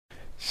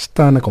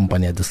Está na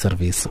companhia do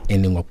serviço em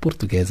língua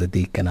portuguesa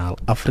de Canal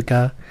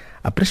África,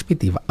 a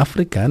perspectiva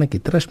africana que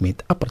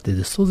transmite a partir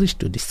de seus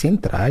estúdios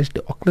centrais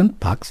de Auckland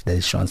Park de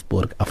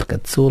Johannesburg, África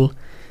do Sul,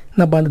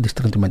 na banda dos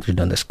 30 metros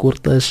de ondas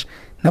curtas,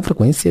 na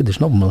frequência dos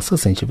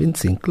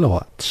 9.625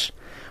 kW.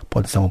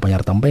 Pode-se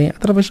acompanhar também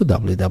através do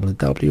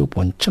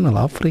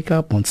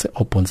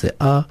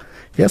www.channelafrica.co.za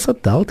via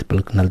satélite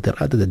pelo canal de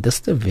rádio da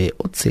DSTV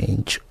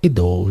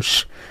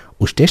 802.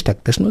 Os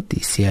destaques das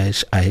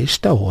notícias a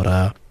esta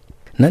hora.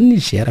 Na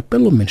Nigéria,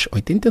 pelo menos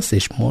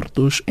 86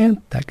 mortos em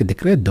ataque de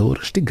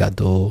criadores de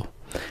gado.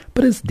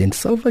 Presidente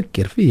Salva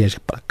Kiir viaja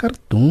para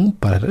Khartoum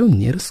para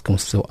reunir-se com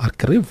seu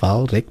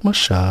arquirrival Riek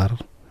Machar.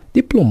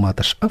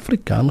 Diplomatas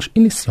africanos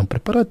iniciam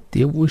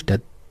preparativos da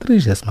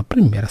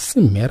 31ª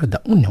Cimeira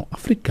da União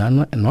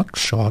Africana em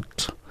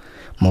Nouakchott.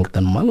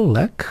 Molten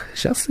Malulek,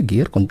 já a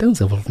seguir com o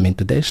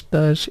desenvolvimento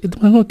destas e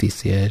demais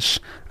notícias.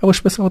 A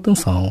especial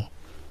atenção.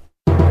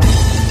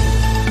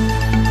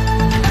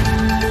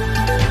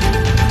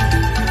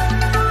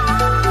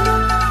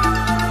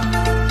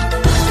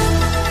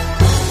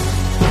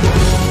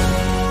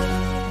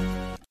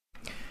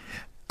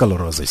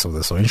 Calorosas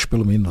saudações.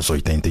 Pelo menos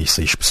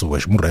 86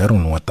 pessoas morreram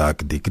num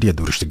ataque de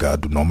criadores de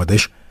gado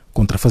nómadas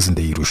contra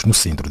fazendeiros no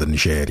centro da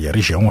Nigéria,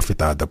 região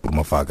afetada por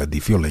uma vaga de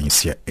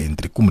violência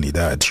entre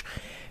comunidades.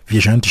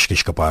 Viajantes que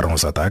escaparam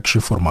aos ataques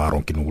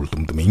informaram que no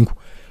último domingo,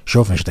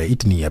 jovens da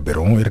etnia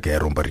Beron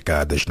ergueram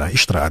barricadas na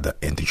estrada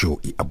entre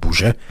Jo e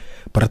Abuja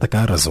para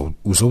atacar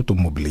os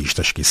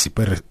automobilistas que se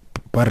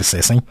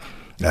parecessem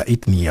à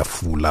etnia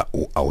Fula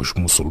ou aos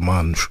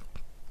muçulmanos.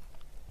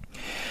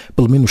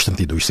 Pelo menos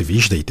 32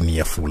 civis da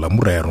etnia Fula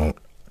morreram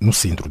no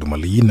centro do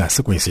Mali na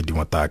sequência de um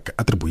ataque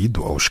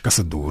atribuído aos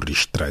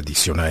caçadores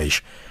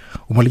tradicionais.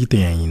 O Mali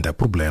tem ainda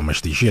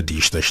problemas de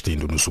jihadistas,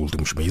 tendo nos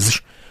últimos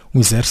meses um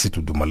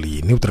exército do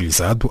Mali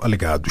neutralizado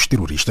alegados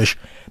terroristas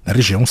na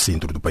região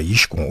centro do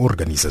país, com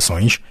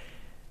organizações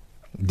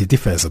de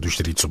defesa dos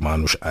direitos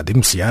humanos a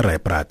denunciar a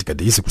prática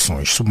de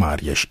execuções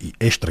sumárias e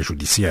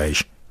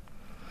extrajudiciais.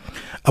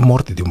 A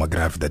morte de uma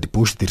grávida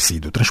depois de ter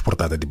sido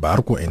transportada de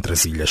barco entre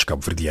as ilhas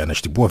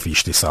cabo-verdianas de Boa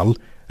Vista e Sal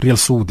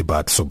realçou o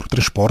debate sobre o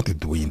transporte de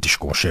doentes,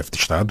 com o chefe de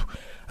Estado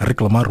a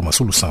reclamar uma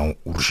solução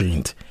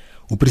urgente.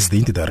 O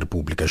presidente da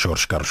República,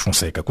 Jorge Carlos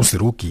Fonseca,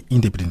 considerou que,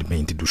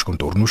 independentemente dos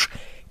contornos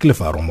que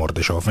levaram à morte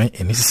da jovem,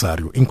 é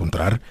necessário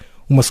encontrar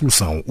uma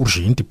solução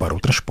urgente para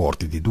o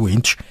transporte de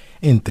doentes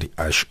entre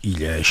as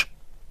ilhas.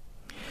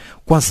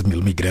 Quase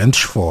 1000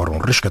 migrantes foram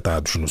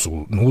resgatados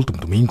no último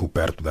domingo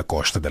perto da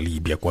costa da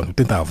Líbia quando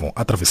tentavam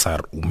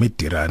atravessar o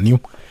Mediterrâneo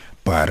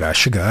para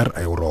chegar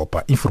à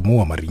Europa,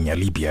 informou a Marinha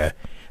Líbia.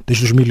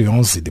 Desde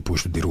 2011,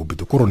 depois do derrube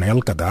do coronel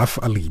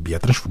Gaddafi, a Líbia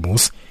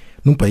transformou-se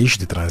num país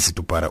de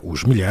trânsito para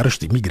os milhares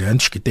de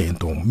migrantes que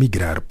tentam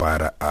migrar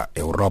para a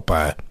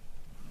Europa.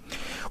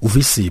 O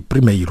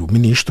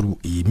vice-primeiro-ministro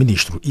e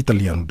ministro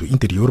italiano do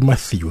Interior,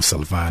 Matteo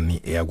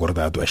Salvini, é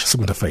aguardado esta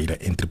segunda-feira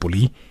em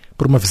Tripoli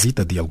por uma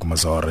visita de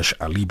algumas horas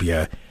à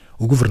Líbia.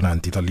 O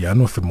governante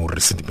italiano afirmou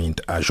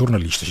recentemente a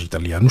jornalistas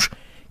italianos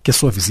que a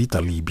sua visita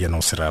à Líbia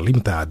não será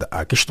limitada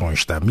a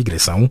questões da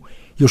migração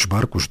e aos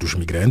barcos dos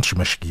migrantes,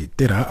 mas que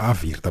terá a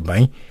vir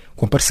também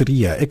com a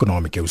parceria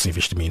econômica e os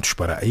investimentos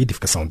para a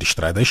edificação de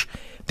estradas,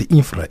 de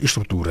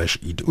infraestruturas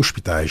e de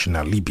hospitais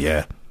na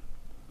Líbia.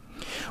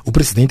 O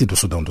presidente do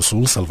Sudão do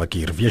Sul, Salva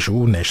Kiir,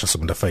 viajou nesta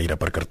segunda-feira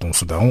para Khartoum,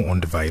 Sudão,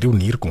 onde vai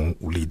reunir com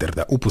o líder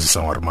da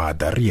oposição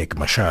armada, Riek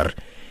Machar.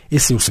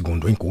 Esse é o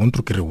segundo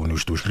encontro que reúne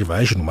os dois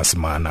rivais numa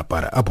semana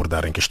para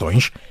abordarem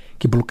questões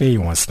que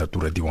bloqueiam a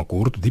assinatura de um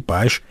acordo de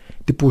paz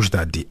depois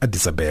da de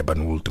Addis Abeba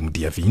no último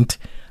dia 20,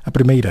 a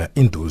primeira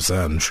em 2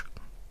 anos.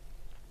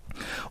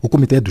 O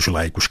Comitê dos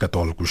Laicos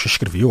Católicos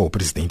escreveu ao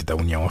presidente da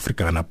União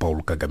Africana,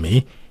 Paulo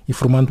Kagame,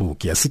 informando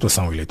que a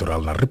situação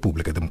eleitoral na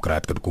República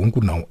Democrática do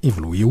Congo não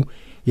evoluiu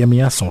e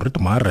ameaçam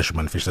retomar as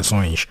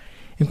manifestações.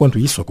 Enquanto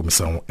isso, a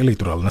Comissão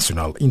Eleitoral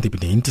Nacional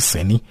Independente,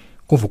 CENI,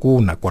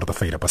 convocou na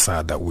quarta-feira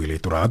passada o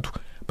eleitorado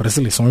para as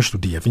eleições do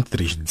dia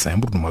 23 de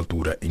dezembro, numa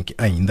altura em que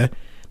ainda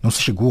não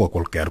se chegou a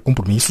qualquer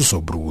compromisso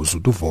sobre o uso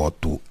do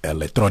voto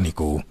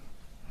eletrônico.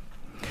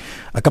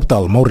 A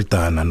capital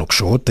mauritana,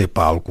 Nouakchott, é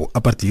palco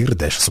a partir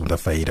desta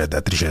segunda-feira da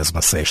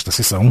 36ª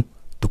sessão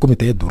do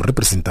Comitê de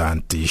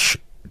Representantes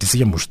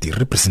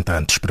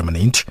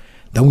Permanentes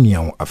da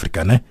União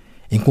Africana,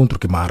 encontro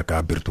que marca a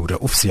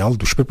abertura oficial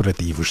dos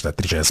preparativos da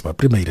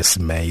 31ª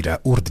Cimeira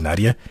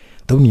Ordinária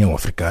da União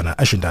Africana,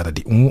 agendada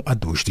de 1 a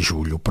 2 de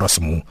julho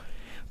próximo.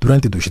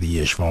 Durante 2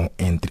 dias vão,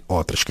 entre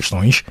outras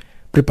questões,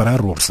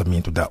 preparar o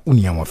orçamento da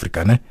União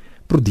Africana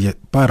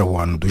para o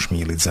ano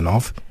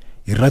 2019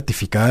 e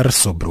ratificar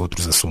sobre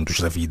outros assuntos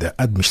da vida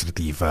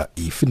administrativa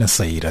e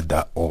financeira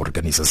da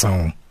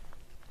organização.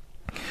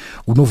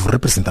 O novo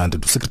representante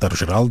do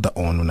secretário-geral da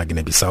ONU na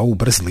Guiné-Bissau, o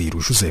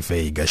brasileiro José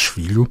Veigas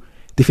Filho,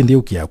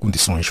 defendeu que há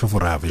condições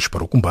favoráveis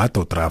para o combate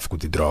ao tráfico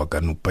de droga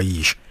no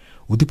país.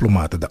 O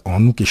diplomata da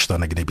ONU, que está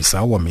na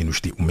Guiné-Bissau há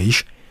menos de um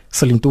mês,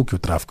 salientou que o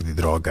tráfico de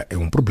droga é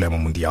um problema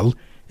mundial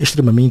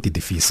extremamente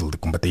difícil de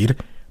combater,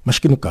 mas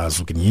que no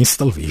caso guineense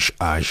talvez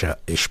haja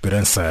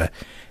esperança.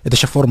 É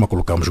desta forma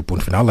colocamos o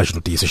ponto final às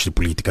notícias de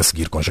política a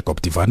seguir com Jacob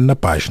Tivan na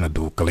página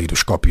do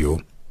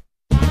Caleidoscópio.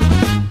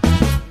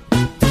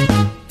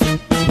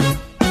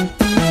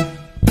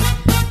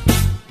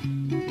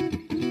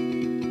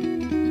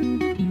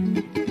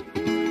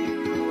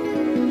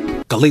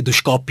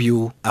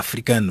 Caleidoscópio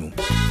africano.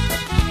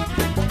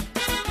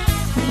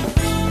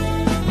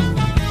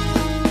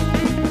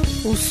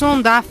 O som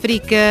da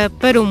África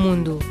para o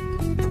mundo.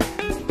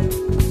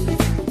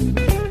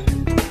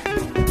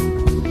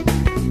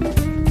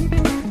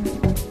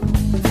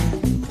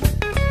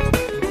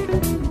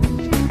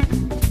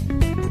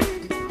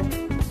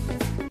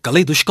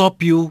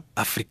 Caleidoscópio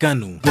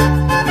africano.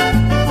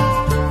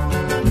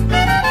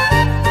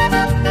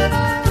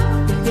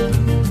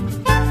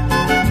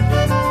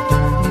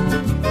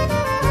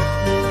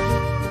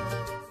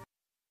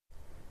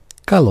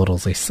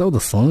 Calorosas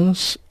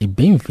saudações e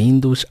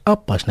bem-vindos à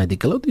página de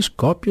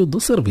Caleidoscópio do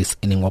Serviço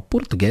em Língua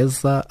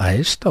Portuguesa a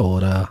esta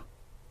hora.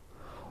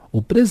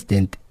 O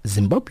presidente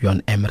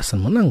zimbabueano Emmerson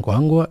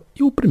Mnangagwa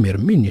e o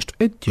primeiro-ministro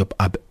etíope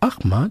Abiy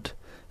Ahmed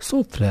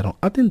sofreram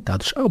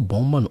atentados à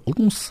bomba no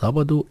último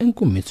sábado em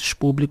comícios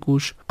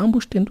públicos,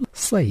 ambos tendo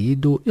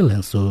saído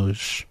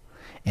ilensos.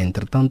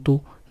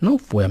 Entretanto, não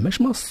foi a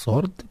mesma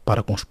sorte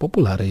para com os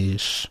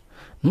populares.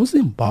 No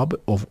Zimbábue,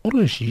 houve um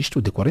registro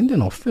de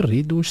 49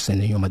 feridos sem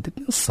nenhuma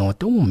detenção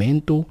até o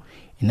momento,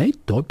 e na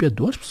Etiópia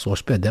 2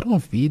 pessoas perderam a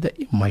vida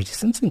e mais de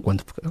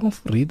 150 ficaram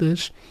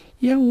feridas,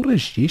 e há um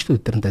registro de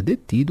 30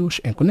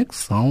 detidos em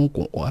conexão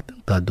com o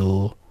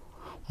atentado.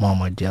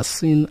 Mohamed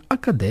Yassin,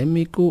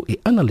 acadêmico e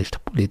analista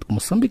político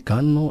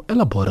moçambicano,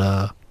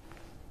 elabora.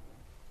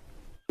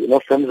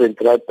 Nós estamos a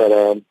entrar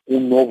para um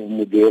novo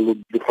modelo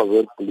de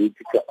fazer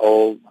política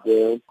ou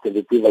de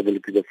tentativa de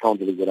liquidação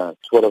de liderança.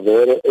 Se for a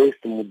ver,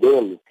 este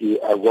modelo que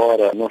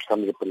agora nós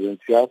estamos a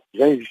presenciar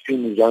já existiu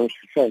nos anos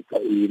 60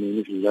 e no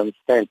início dos anos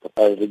 70.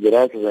 As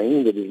lideranças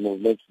ainda dos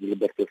movimentos de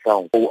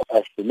libertação ou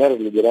as primeiras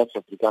lideranças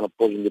africanas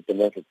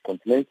pós-independência do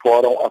continente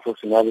foram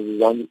assassinadas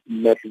usando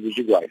métodos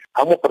iguais.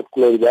 Há uma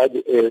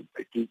particularidade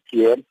aqui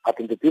que é a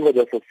tentativa de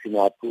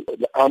assassinato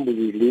de ambos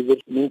os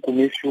líderes num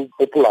comício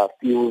popular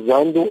e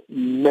usando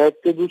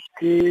métodos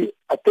que,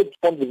 até do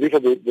ponto de vista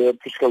de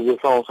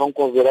fiscalização, são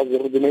considerados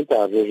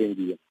rudimentares hoje em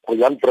dia.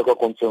 Olhando para o que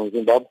aconteceu no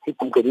Zimbábue,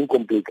 fica um bocadinho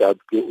complicado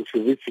que o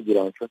Serviço de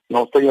Segurança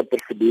não tenha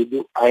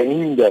percebido,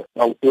 ainda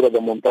na altura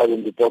da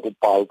montagem do próprio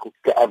palco,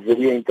 que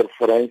haveria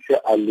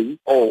interferência ali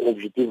ou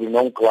objetivos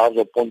não claros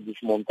ao ponto de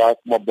se montar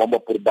uma bomba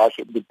por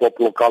baixo do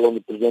próprio local onde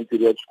o Presidente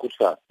iria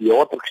discursar. E a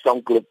outra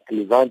questão que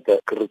levanta,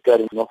 que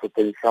requer nossa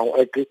atenção,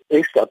 é que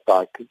este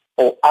ataque,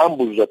 ou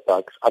ambos os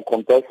ataques,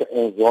 acontecem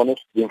em zonas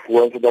de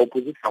influência da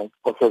oposição.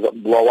 Ou seja,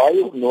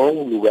 Bulawayo não é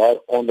um lugar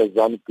onde a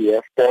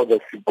ZANU-PF pode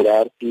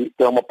assegurar que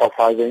tem uma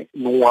passagem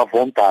não à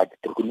vontade,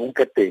 porque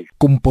nunca tem.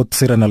 Como pode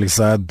ser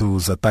analisado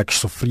os ataques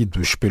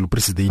sofridos pelo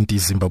presidente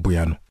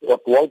zimbabueano? O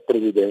atual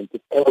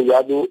presidente é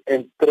olhado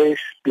em 3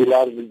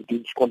 pilares de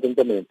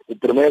descontentamento. O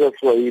primeiro é a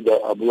sua ida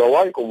a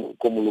Bulawayo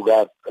como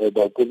lugar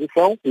da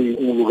oposição e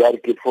um lugar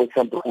que foi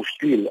sempre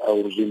hostil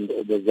ao regime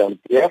da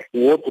ZANU-PF.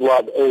 O outro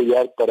lado é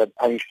olhar para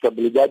a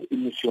instabilidade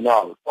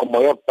emocional. A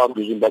maior parte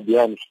dos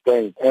zimbabueanos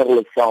tem em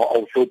relação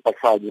ao seu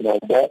passado não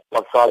bom,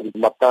 passado de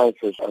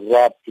matanças,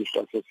 raptos,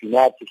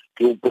 assassinatos,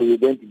 que o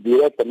presidente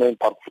diretamente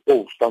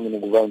participou, estando no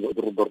governo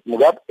de Roberto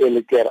Mugabe.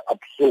 Ele quer a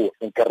pessoa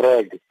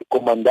encarregue de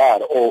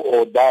comandar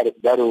ou dar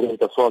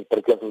orientações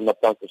para que essas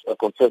matanças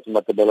acontecessem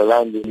na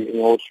Tabelaland e em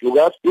outros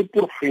lugares. E,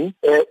 por fim,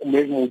 é o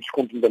mesmo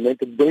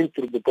descontentamento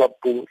dentro do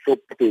próprio seu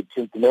partido.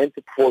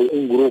 Recentemente foi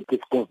um grupo que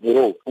se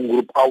considerou um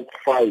grupo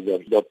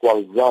outsider do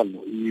atual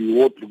ZANU e o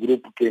outro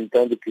grupo que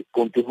entende que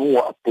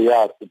continua a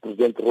apoiar o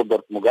presidente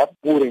Roberto Mugabe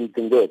por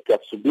entender que a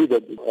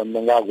subida de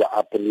Mnangagwa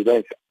à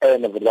presidência é,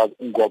 na verdade,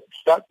 um golpe de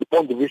Estado. Do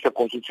ponto de vista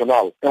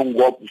constitucional, é um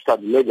golpe de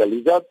Estado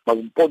legalizado, mas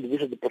do ponto de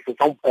vista de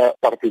percepção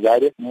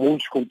partidária,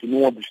 muitos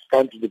continuam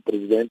distantes do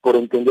presidente por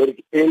entender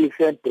que ele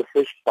sempre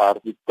fez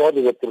parte de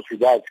todas as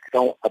atrocidades que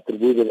são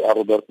atribuídas a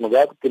Roberto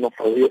Mugabe, que não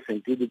fazia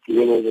sentido que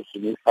ele hoje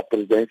assumisse a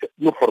presidência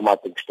no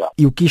formato que está.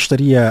 E o que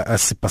estaria a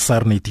se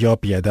passar na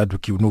Etiópia, dado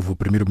que o novo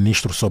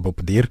primeiro-ministro sobe ao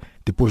poder,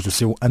 depois do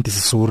seu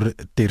antecessor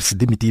ter se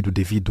demitido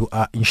devido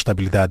à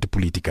instabilidade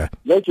política?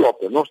 Na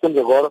Etiópia, nós temos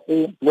agora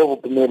um novo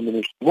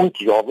primeiro-ministro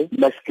muito jovem,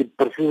 mas que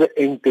precisa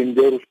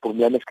entender os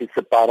problemas que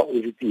separam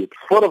os etíopes.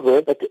 Se for a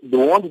ver, de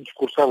onde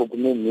discursava o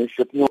primeiro-ministro,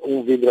 já tinha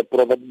um vidro à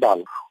prova de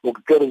bala. O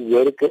que quer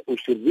dizer é que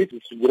os serviços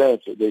de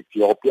segurança da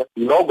Etiópia,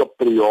 logo a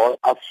priori,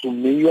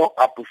 assumiam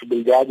a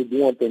possibilidade de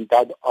um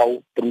atentado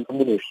ao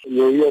primeiro-ministro.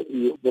 E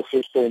aí,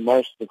 vocês têm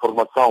mais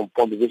informação do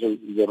ponto de vista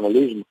do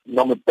jornalismo,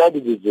 não me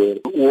pode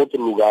dizer o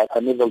outro lugar,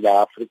 a nível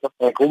da África,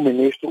 em que um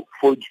ministro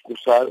foi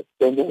discursar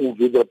tendo um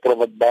vidro à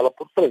prova de bala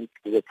por frente.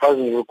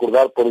 Fazem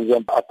recordar, por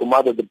exemplo, a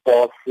tomada de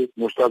posse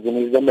nos Estados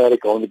Unidos da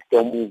América, onde tem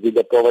um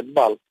vidro à prova de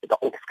bala. Então,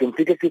 o que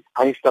significa que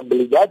a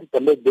instabilidade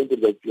também dentro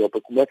da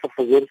Etiópia começa a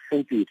fazer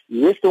sentir.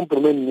 E este é um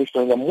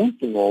primeiro-ministro ainda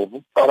muito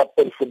novo para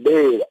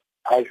perceber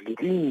as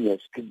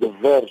linhas que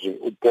divergem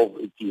o povo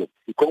etíope.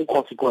 E como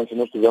consequência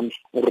nós tivemos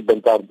um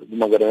rebentar de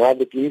uma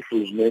granada que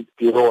infelizmente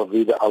tirou a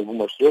vida a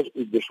algumas pessoas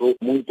e deixou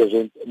muita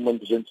gente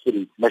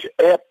ferida. Mas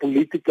é a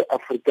política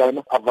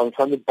africana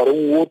avançando para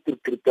um outro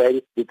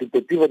critério de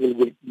tentativa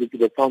de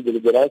liquidação de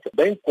liderança,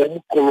 bem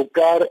como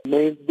colocar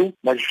medo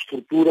nas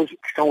estruturas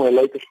que são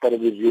eleitas para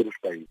dirigir os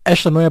países.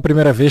 Esta não é a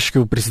primeira vez que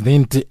o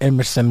presidente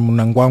Emmerson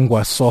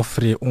Mnangagwa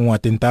sofre um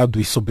atentado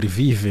e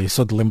sobrevive.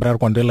 Só de lembrar,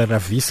 quando ele era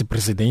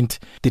vice-presidente,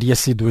 teria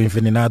sido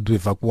envenenado e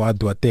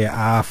evacuado até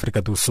a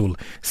África do Sul.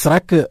 Será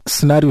que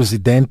cenários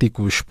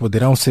idênticos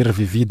poderão ser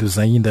vividos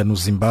ainda no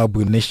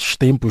Zimbábue nestes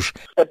tempos?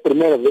 É a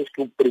primeira vez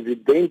que o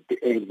presidente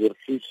em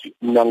exercício,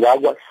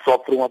 Mnangagwa,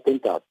 sofre um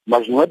atentado.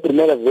 Mas não é a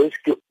primeira vez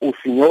que o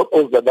senhor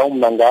ou cidadão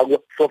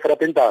Mnangagwa sofre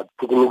atentado.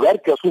 Porque o lugar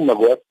que assume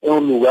agora é um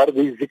lugar de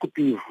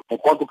executivo.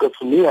 Enquanto que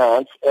assumia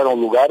antes era um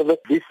lugar de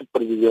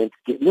vice-presidente,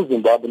 que no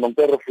Zimbábue não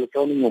tem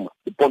reflexão nenhuma,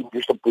 do ponto de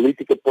vista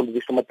político e do ponto de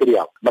vista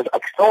material. Mas a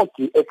questão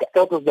aqui é que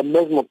trata-se da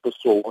mesma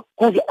pessoa,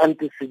 cujos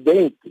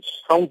antecedentes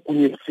são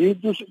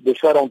conhecidos,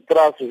 deixaram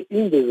traços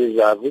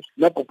indesejáveis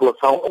na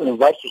população, em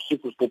vários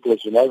ciclos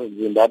populacionais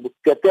do Zimbábue,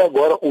 que até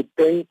agora o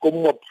tem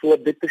como uma pessoa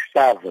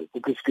detestável.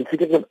 O que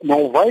significa que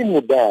não vai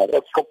mudar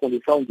a sua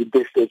condição de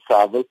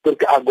detestável,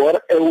 porque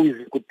agora é o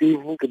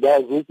executivo que dá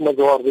as últimas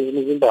ordens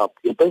no Zimbábue.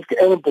 Eu penso que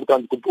era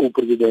importante que o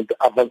presidente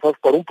avançasse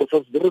para um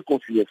processo de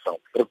reconciliação.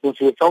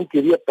 Reconciliação que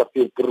iria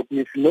partir por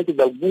reconhecimento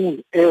de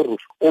alguns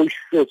erros ou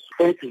excessos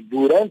feitos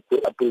durante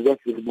a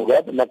presidência de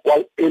Mugabe, na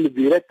qual ele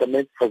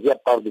diretamente fazia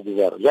parte do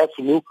governo. Já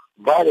assumiu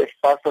várias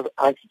pastas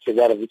antes de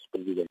chegar a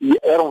vice-presidente. E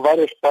eram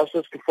várias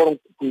pastas que foram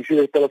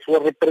conhecidas pela sua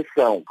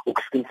repressão. O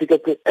que significa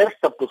que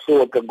esta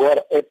pessoa que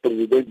agora é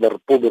presidente da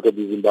República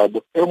do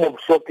Zimbábue é uma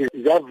pessoa que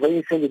já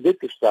vem sendo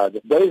detestada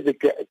desde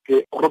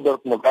que Robert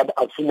Mugabe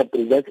assume a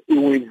presidência e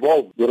o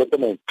envolve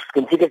diretamente.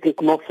 Significa que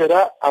não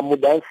será a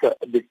mudança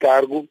de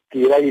cargo que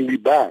irá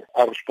ilibrar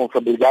a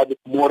responsabilidade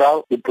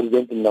moral do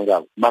presidente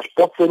Mnangagwa. Mas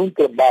pode ser um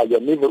trabalho a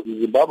nível do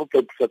Zimbábue que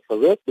ele precisa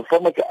fazer, de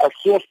forma que as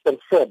pessoas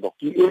percebam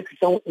que esses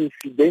são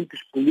incidentes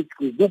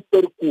políticos do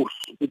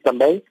percurso. E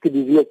também que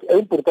dizia que é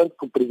importante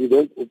que o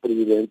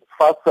presidente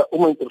faça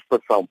uma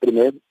introspeção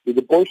primeiro e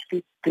depois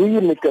que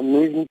crie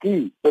mecanismos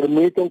que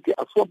permitam que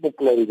a sua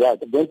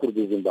popularidade dentro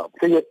do Zimbábue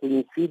seja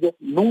conhecida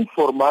num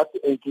formato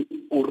em que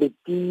o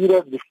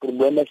retira dos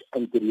problemas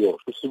anteriores.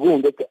 O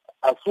segundo é que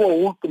a sua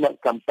última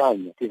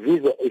campanha, que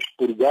visa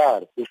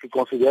expurgar os que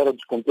consideram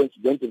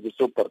descontentes dentro do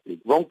seu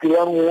partido, vão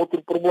criar um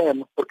outro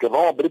problema, porque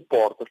vão abrir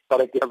portas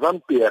para que a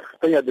ZANU-PF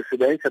tenha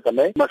dissidência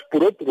também, mas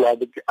por outro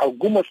lado, que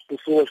algumas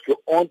pessoas que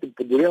ontem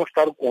poderiam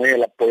estar com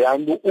ele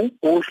apoiando-o,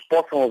 hoje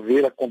possam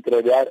vir a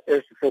contrariar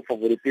este seu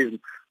favoritismo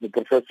no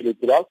processo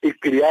eleitoral e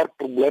criar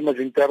problemas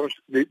internos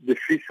de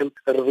difícil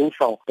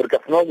resolução. Porque,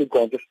 afinal de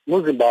contas,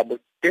 no Zimbábue,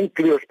 quem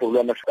cria os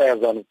problemas é a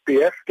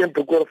ZANU-PF, quem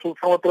procura a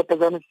solução é a própria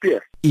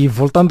ZANU-PF. E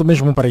voltando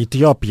mesmo para a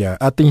Etiópia,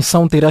 a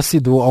tensão terá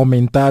sido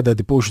aumentada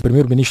depois do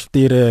primeiro-ministro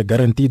ter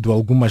garantido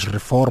algumas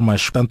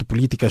reformas, tanto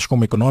políticas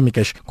como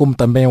econômicas, como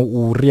também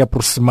o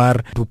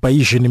reaproximar do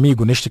país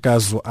inimigo, neste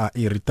caso a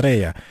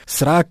Eritreia.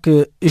 Será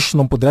que isto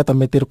não poderá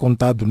também ter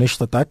contado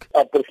neste ataque?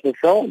 A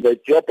aproximação da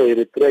Etiópia à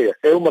Eritreia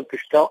é uma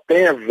questão que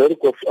tem a ver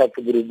com a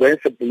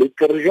sobrevivência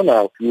política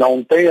regional.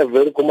 Não tem a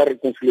ver com uma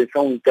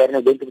reconciliação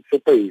interna dentro do seu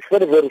país.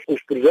 Para ver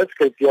os projetos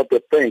que a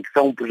Etiópia tem, que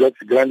são projetos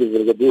de grande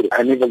envergadura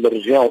a nível da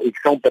região e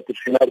que são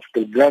patrocinados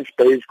por grandes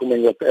países como a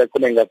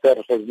Inglaterra,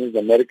 Estados Unidos da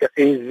América,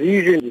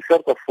 exigem, de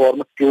certa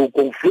forma, que o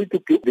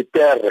conflito de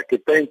terra que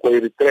tem com a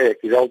Eritreia,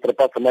 que já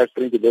ultrapassa mais de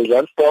 32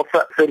 anos,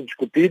 possa ser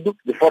discutido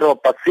de forma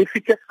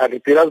pacífica, a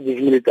retirada dos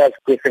militares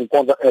que se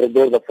encontram ao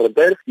redor da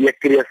fronteira e a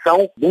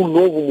criação de um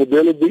novo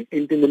modelo de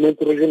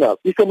entendimento regional.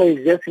 Isso é uma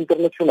exigência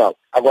internacional.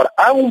 Agora,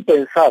 há um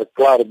pensar,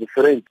 claro,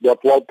 diferente do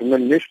atual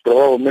primeiro-ministro,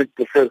 provavelmente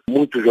por ser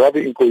muito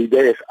jovem e com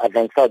ideias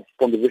avançadas do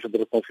ponto de vista da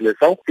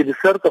reconciliação, que de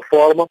certa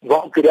forma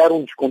vão criar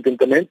um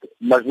descontentamento,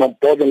 mas não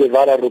podem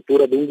levar à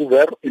ruptura de um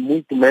governo e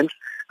muito menos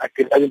a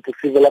criar um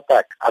possível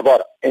ataque.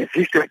 Agora,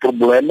 existem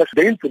problemas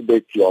dentro da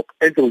Etiópia,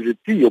 entre os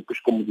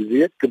etíopes, como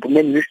dizia, que o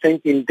primeiro-ministro tem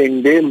que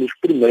entendê-los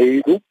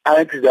primeiro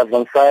antes de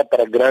avançar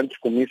para grandes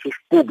comícios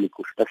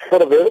públicos. Se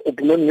for ver, o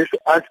primeiro-ministro,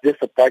 antes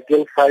desse ataque,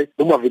 ele sai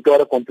de uma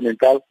vitória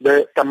continental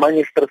de tamanha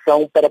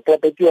expressão para a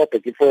própria Etiópia,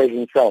 que foi a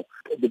junção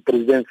do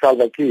presidente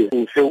Salva Kiir,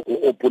 o seu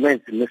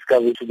oponente, nesse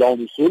caso o Sudão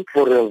do Sul,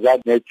 foi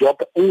realizado na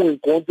Etiópia, um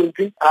encontro em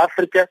que a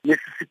África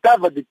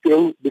necessitava de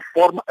tê-lo de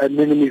forma a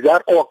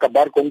minimizar ou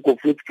acabar com um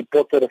conflito que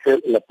pode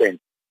ser latente.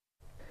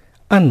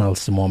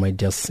 Analce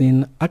Mohamed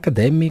Yassin,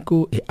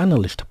 acadêmico e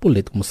analista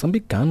político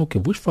moçambicano, que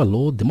vos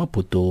falou de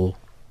Maputo.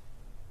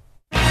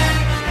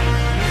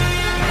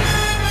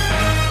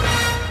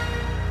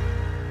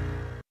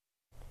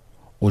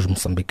 Os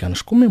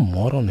moçambicanos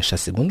comemoram nesta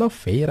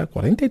segunda-feira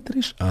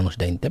 43 anos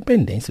da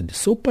independência de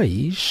seu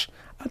país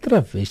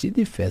através de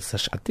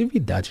diversas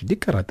atividades de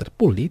caráter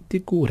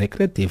político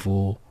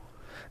recreativo.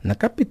 Na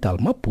capital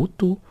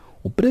Maputo,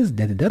 o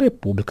presidente da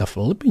República,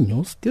 Filipe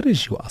Nyusi,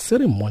 dirigiu a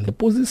cerimônia de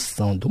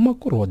posição de uma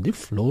coroa de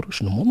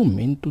flores no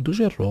Monumento dos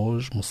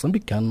Heróis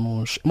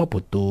Moçambicanos, em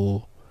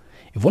Maputo.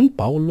 Ivone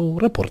Paulo,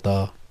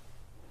 reporta.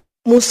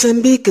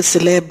 Moçambique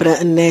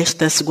celebra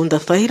nesta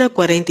segunda-feira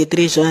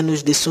 43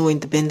 anos de sua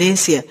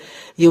independência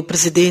e o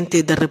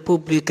presidente da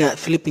República,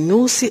 Filipe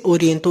Nyusi,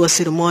 orientou a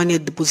cerimônia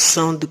de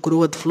posição de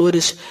coroa de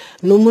flores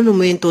no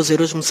Monumento aos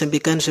Heróis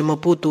Moçambicanos em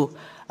Maputo,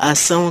 a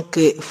ação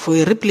que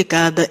foi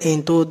replicada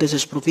em todas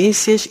as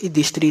províncias e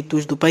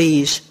distritos do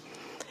país.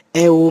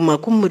 É uma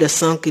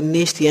comemoração que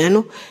neste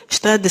ano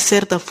está de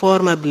certa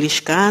forma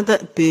beliscada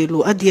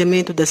pelo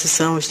adiamento da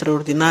sessão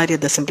extraordinária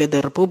da Assembleia da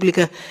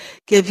República,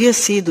 que havia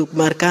sido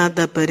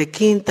marcada para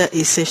quinta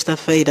e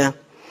sexta-feira.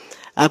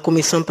 A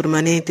Comissão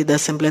Permanente da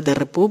Assembleia da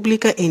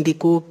República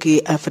indicou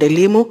que a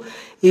Frelimo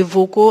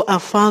evocou a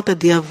falta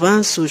de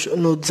avanços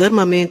no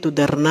desarmamento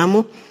da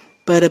Renamo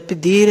para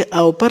pedir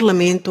ao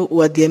Parlamento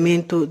o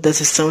adiamento da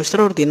sessão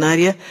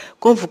extraordinária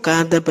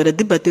convocada para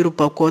debater o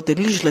pacote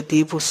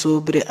legislativo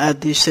sobre a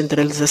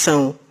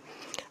descentralização.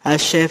 A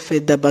chefe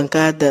da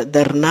bancada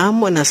da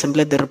Renamo na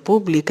Assembleia da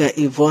República,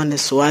 Ivone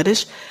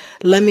Soares,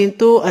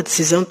 lamentou a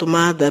decisão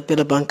tomada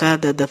pela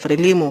bancada da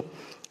Frelimo,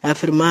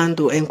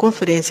 afirmando em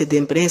conferência de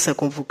imprensa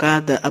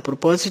convocada a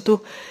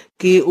propósito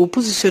que o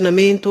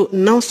posicionamento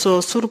não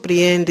só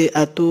surpreende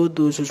a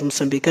todos os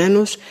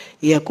moçambicanos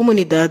e a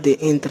comunidade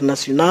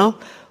internacional,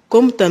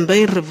 como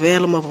também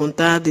revela uma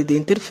vontade de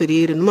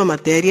interferir numa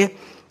matéria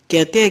que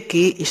até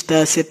aqui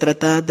está a ser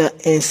tratada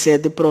em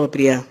sede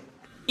própria.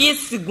 E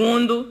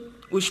segundo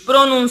os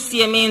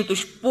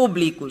pronunciamentos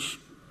públicos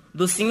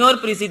do Sr.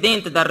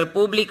 Presidente da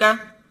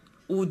República,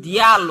 o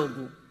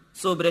diálogo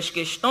sobre as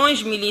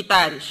questões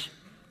militares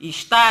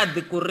está a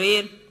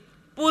decorrer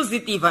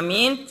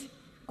positivamente,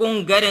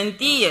 com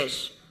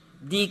garantias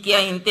de que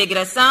a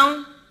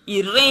integração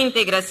e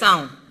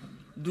reintegração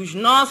dos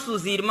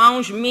nossos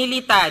irmãos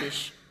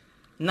militares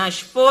nas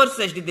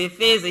forças de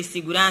defesa e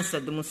segurança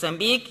de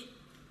Moçambique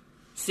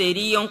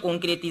seriam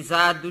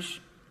concretizados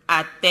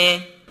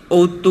até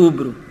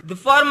outubro. De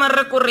forma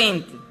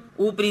recorrente,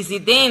 o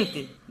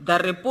Presidente da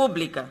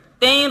República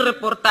tem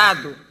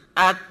reportado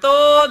a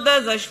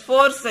todas as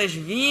forças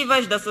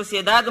vivas da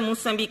sociedade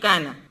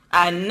moçambicana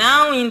a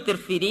não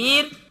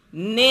interferir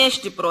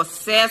neste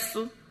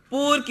processo,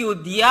 porque o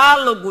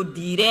diálogo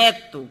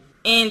direto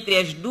entre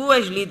as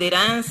duas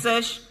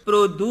lideranças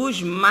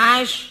produz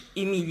mais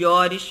e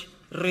melhores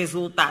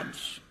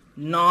resultados.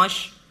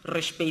 Nós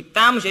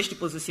respeitamos este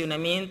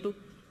posicionamento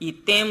e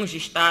temos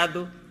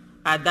estado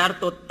a dar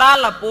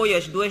total apoio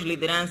às duas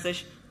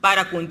lideranças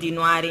para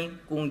continuarem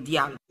com o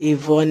diálogo.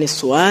 Ivone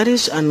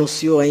Soares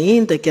anunciou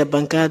ainda que a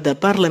bancada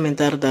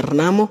parlamentar da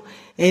Renamo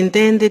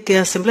entende que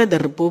a Assembleia da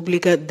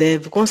República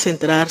deve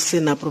concentrar-se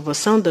na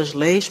aprovação das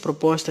leis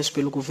propostas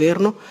pelo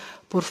governo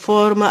por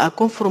forma a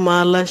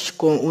conformá-las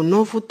com o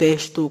novo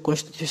texto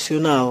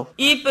constitucional.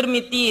 E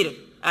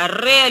permitir a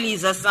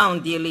realização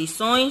de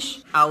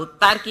eleições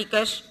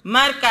autárquicas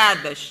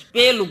marcadas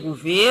pelo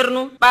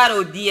governo para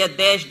o dia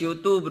 10 de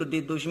outubro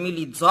de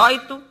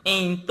 2018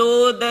 em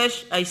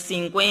todas as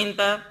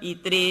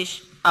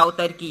 53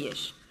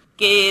 autarquias.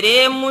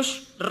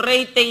 Queremos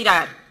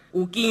reiterar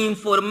o que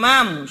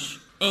informamos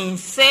em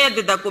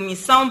sede da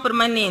Comissão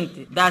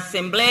Permanente da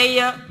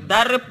Assembleia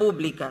da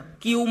República,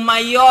 que o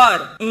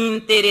maior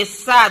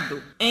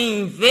interessado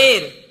em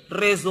ver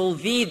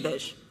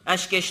resolvidas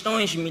as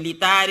questões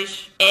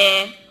militares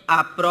é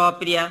a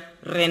própria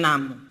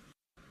Renamo.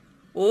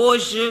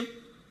 Hoje,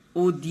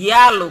 o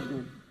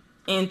diálogo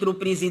entre o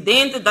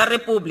Presidente da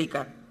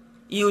República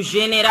e o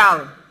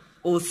General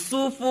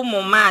Ossufo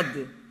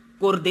Momad,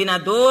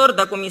 coordenador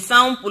da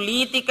Comissão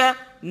Política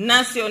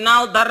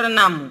Nacional da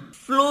Renamo,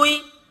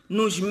 flui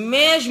nos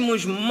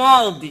mesmos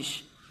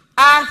moldes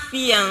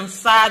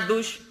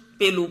afiançados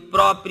pelo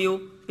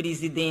próprio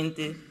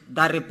Presidente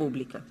da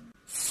República.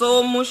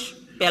 Somos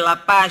pela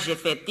paz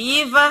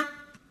efetiva,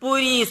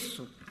 por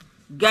isso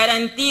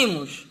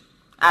garantimos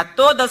a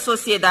toda a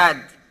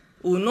sociedade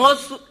o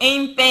nosso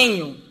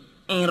empenho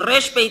em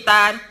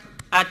respeitar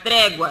a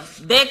trégua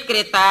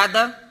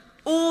decretada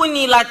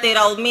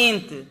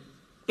unilateralmente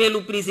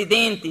pelo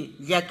Presidente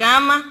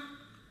Jacama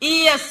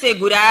e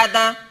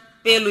assegurada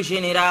pelo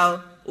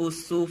General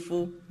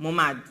Ossufo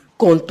Momad.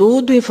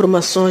 Contudo,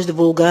 informações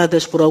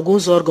divulgadas por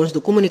alguns órgãos de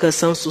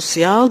comunicação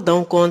social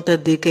dão conta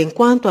de que,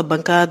 enquanto a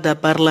bancada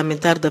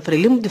parlamentar da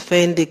Frelimo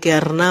defende que a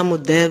Renamo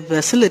deve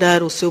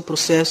acelerar o seu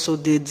processo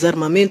de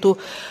desarmamento,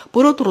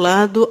 por outro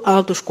lado,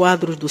 altos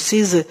quadros do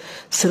CISE,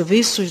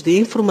 Serviços de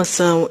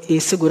Informação e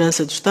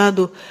Segurança do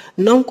Estado,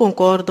 não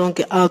concordam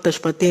que altas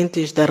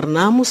patentes da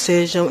Renamo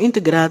sejam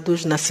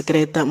integrados na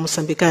secreta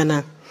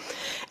moçambicana.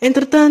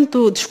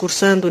 Entretanto,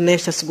 discursando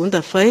nesta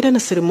segunda-feira,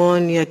 na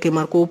cerimônia que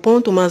marcou o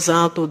ponto mais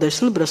alto das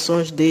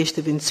celebrações deste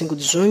 25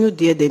 de junho,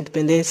 Dia da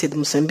Independência de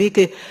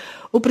Moçambique,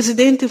 O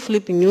presidente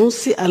Filipe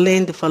Nyusi,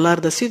 além de falar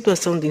da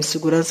situação de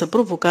insegurança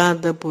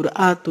provocada por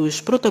atos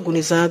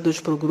protagonizados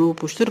por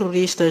grupos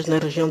terroristas na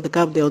região de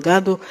Cabo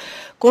Delgado,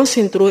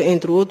 concentrou,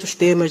 entre outros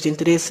temas de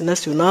interesse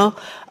nacional,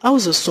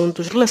 aos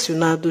assuntos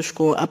relacionados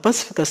com a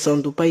pacificação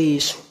do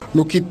país.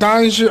 No que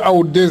tange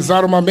ao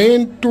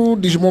desarmamento,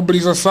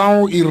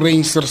 desmobilização e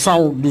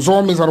reinserção dos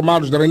homens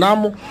armados da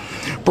Renamo,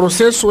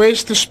 processo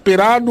este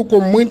esperado com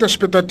muita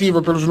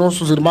expectativa pelos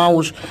nossos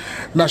irmãos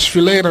nas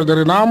fileiras da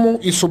Renamo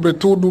e,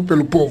 sobretudo,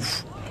 pelo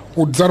povo.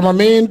 O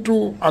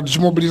desarmamento, a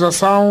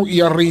desmobilização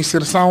e a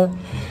reinserção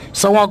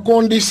são a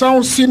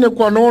condição sine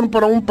qua non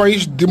para um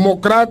país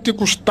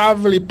democrático,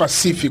 estável e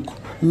pacífico.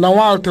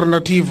 Não há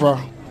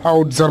alternativa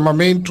ao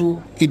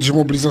desarmamento e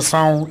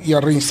desmobilização e a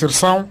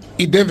reinserção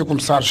e deve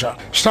começar já.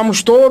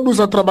 Estamos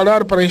todos a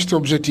trabalhar para este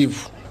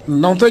objetivo.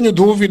 Não tenho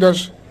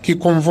dúvidas que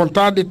com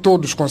vontade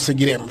todos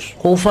conseguiremos.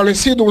 Com o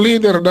falecido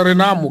líder da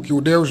Renamo, que o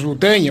Deus o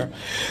tenha,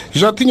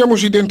 já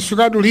tínhamos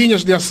identificado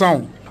linhas de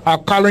ação, a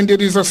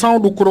calendarização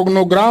do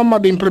cronograma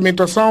de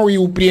implementação e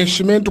o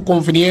preenchimento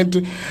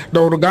conveniente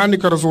da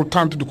orgânica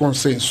resultante do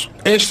consenso.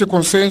 Este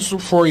consenso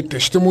foi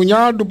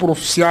testemunhado por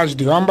oficiais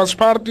de ambas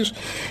partes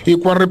e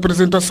com a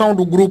representação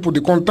do grupo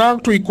de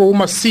contacto e com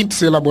uma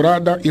síntese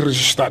elaborada e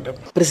registrada.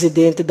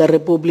 Presidente da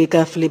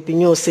República, Filipe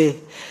Nyusi,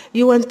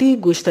 e o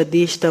antigo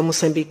estadista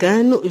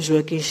moçambicano,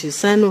 Joaquim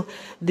Chissano,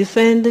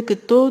 defende que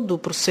todo o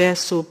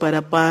processo para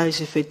a paz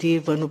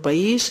efetiva no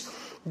país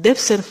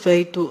deve ser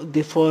feito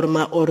de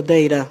forma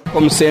ordeira.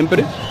 Como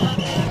sempre,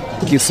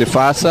 que se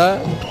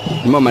faça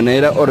de uma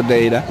maneira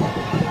ordeira,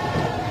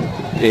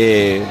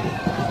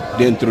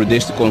 dentro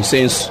deste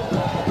consenso,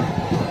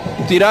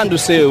 tirando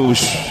seus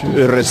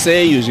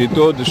receios e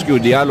todos que o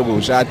diálogo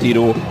já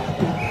tirou.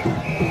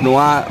 Não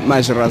há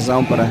mais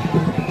razão para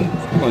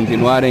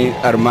continuarem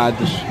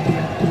armados.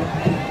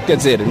 Quer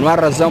dizer, não há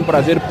razão para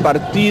haver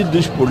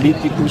partidos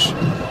políticos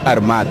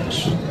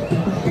armados.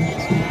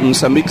 Em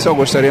Moçambique só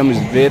gostaríamos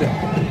de ver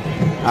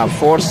a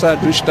força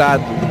do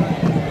Estado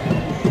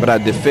para a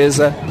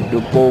defesa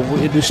do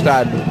povo e do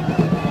Estado.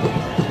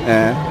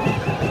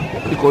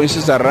 E com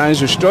esses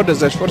arranjos,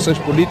 todas as forças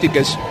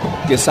políticas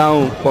que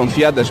são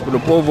confiadas pelo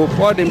povo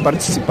podem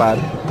participar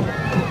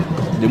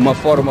de uma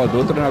forma ou de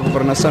outra na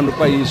governação do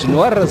país.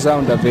 Não há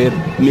razão de haver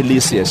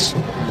milícias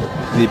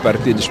de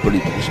partidos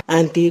políticos.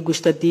 Antigo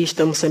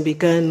estadista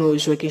moçambicano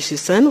Joaquim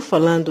Chissano,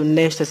 falando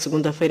nesta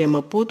segunda-feira em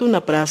Maputo, na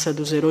Praça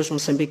dos Heróis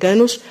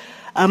Moçambicanos,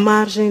 à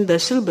margem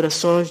das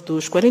celebrações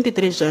dos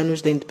 43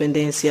 anos da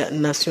independência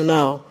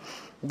nacional.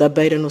 Da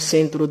Beira, no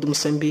centro de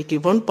Moçambique,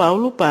 Ivone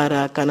Paulo,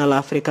 para Canal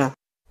África.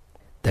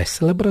 Das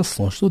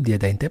celebrações do Dia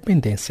da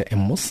Independência em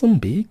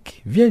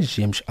Moçambique,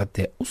 viajamos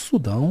até o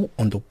Sudão,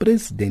 onde o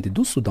presidente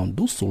do Sudão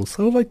do Sul,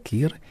 Salva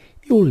Kiir,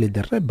 e o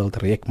líder rebelde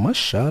Riek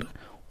Machar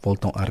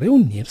voltam a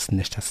reunir-se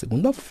nesta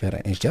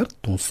segunda-feira em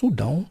Jartum,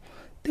 Sudão,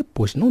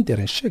 depois de não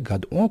terem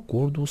chegado a um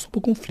acordo sobre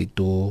o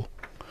conflito.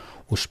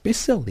 O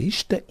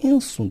especialista em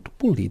assuntos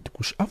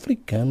políticos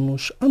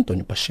africanos,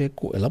 Antônio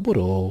Pacheco,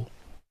 elaborou.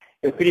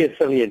 Eu queria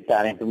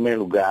salientar, em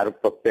primeiro lugar, o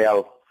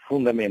papel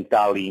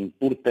fundamental e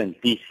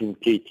importantíssimo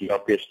que a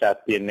Etiópia está a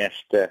ter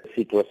nesta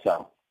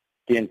situação,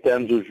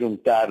 tentando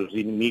juntar os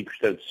inimigos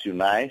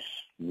tradicionais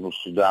no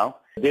Sudão,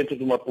 dentro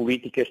de uma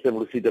política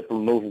estabelecida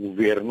pelo novo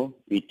governo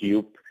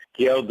etíope,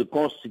 que é o de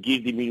conseguir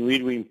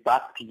diminuir o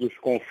impacto dos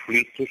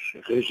conflitos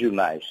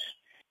regionais.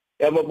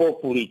 É uma boa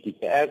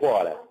política.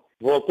 Agora,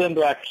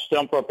 voltando à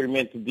questão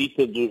propriamente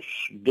dita dos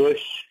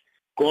dois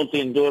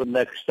contendores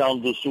na questão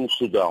do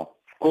Sul-Sudão,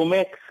 como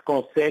é que se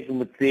consegue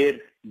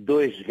meter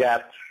dois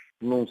gatos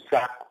num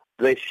saco,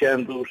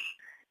 deixando-os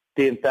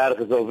tentar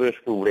resolver os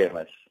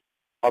problemas?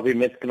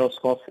 Obviamente que não se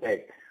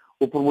consegue.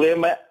 O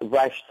problema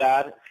vai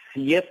estar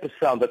se a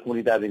pressão da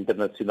comunidade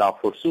internacional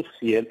for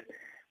suficiente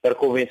para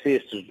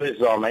convencer estes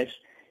dois homens,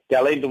 que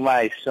além do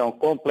mais são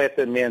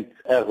completamente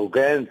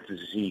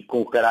arrogantes e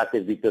com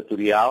caráter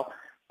ditatorial,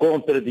 com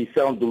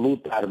tradição de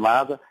luta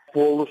armada,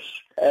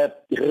 pô-los a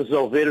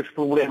resolver os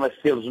problemas.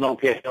 Se eles não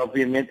querem,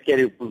 obviamente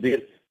querem o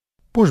poder.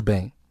 Pois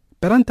bem,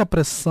 perante a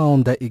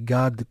pressão da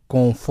IGAD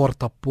com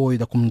forte apoio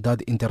da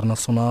comunidade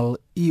internacional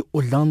e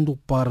olhando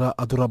para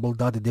a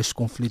durabilidade deste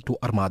conflito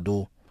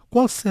armado,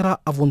 qual será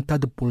a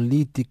vontade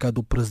política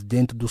do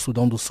presidente do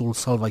Sudão do Sul,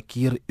 Salva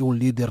Kiir, e o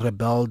líder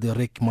rebelde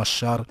Riek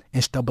Machar em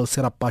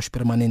estabelecer a paz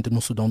permanente no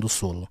Sudão do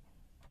Sul?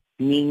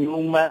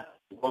 Nenhuma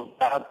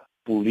vontade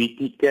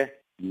política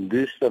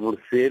de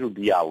estabelecer o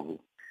diálogo.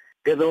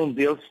 Cada um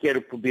deles quer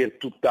o poder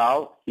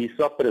total e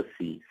só para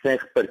si, sem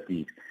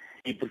repartir,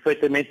 e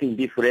perfeitamente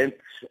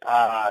indiferentes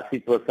à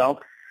situação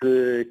que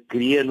se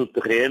cria no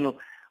terreno,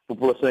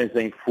 populações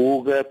em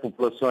fuga,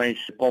 populações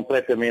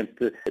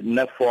completamente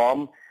na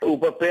fome. O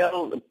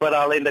papel,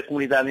 para além da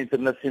comunidade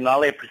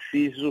internacional, é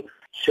preciso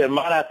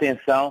chamar a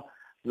atenção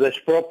das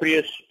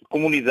próprias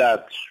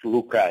comunidades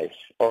locais,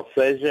 ou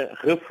seja,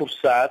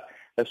 reforçar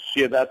a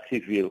sociedade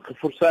civil.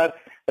 Reforçar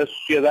a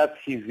sociedade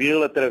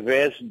civil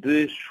através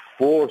de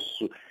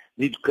esforço,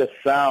 de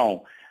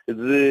educação,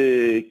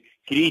 de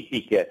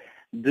crítica,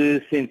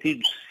 de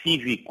sentido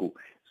cívico,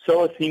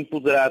 Só assim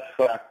poderá, de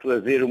facto,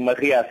 haver uma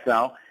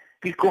reação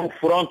que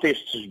confronte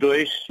estes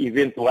dois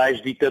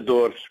eventuais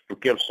ditadores,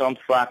 porque eles são,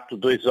 de facto,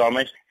 dois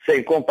homens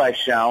sem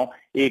compaixão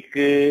e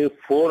que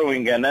foram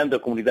enganando a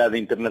comunidade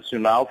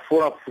internacional,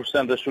 foram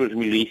reforçando as suas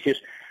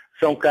milícias.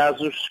 São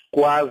casos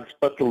quase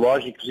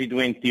patológicos e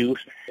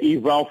doentios e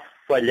vão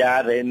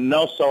falhar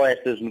não só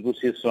estas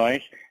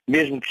negociações,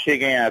 mesmo que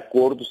cheguem a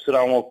acordo,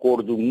 será um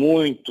acordo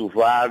muito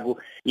vago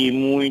e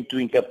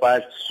muito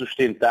incapaz de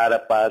sustentar a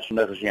paz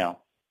na região.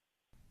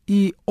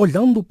 E,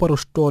 olhando para o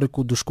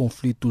histórico dos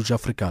conflitos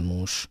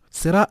africanos,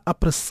 será a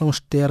pressão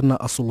externa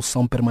a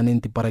solução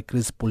permanente para a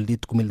crise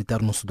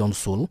político-militar no Sudão do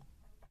Sul?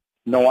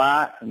 Não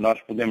há, nós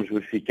podemos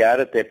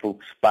verificar, até pelo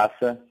que se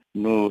passa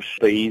nos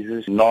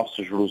países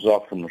nossos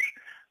lusófonos,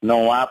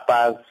 não há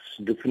paz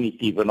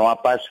definitiva,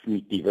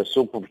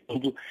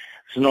 sobretudo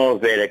se não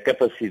houver a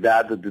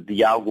capacidade de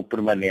diálogo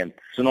permanente,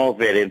 se não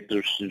houver entre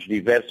os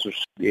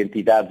diversos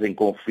entidades em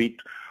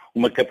conflito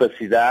uma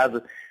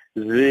capacidade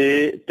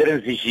de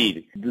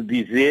transigir, de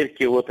dizer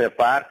que a outra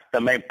parte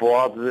também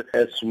pode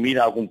assumir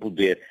algum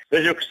poder.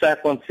 Veja o que está a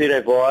acontecer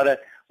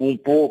agora, um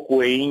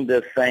pouco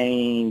ainda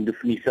sem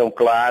definição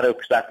clara, o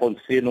que está a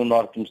acontecer no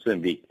norte de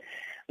Moçambique.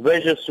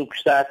 Veja-se o que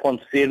está a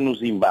acontecer no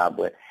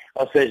Zimbábue.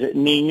 Ou seja,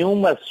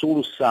 nenhuma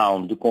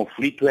solução de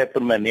conflito é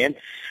permanente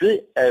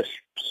se as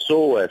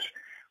pessoas,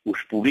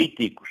 os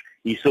políticos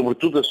e,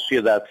 sobretudo, a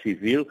sociedade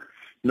civil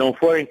não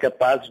forem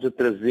capazes de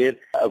trazer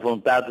a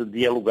vontade de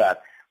dialogar.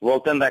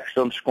 Voltando à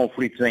questão dos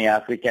conflitos em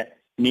África,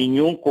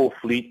 nenhum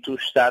conflito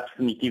está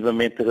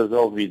definitivamente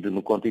resolvido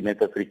no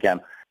continente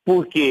africano.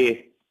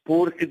 Porquê?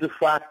 Porque, de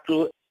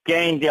facto,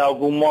 quem de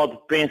algum modo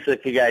pensa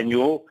que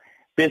ganhou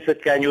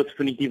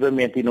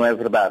definitivamente e não é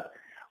verdade.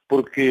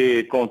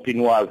 Porque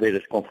continua a haver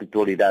as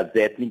conflitualidades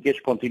étnicas,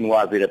 continua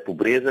a haver a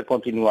pobreza,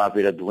 continua a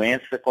haver a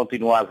doença,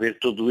 continua a haver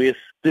todo esse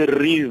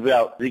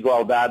terrível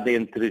desigualdade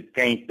entre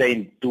quem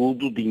tem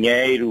tudo,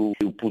 dinheiro,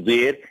 o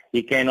poder,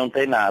 e quem não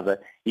tem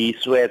nada. E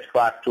isso é, de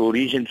facto, a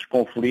origem dos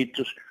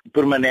conflitos que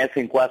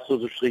permanecem em quase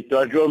todos os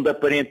territórios, onde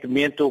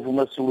aparentemente houve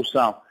uma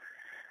solução.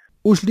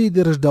 Os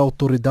líderes da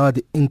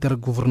Autoridade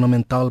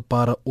Intergovernamental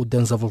para o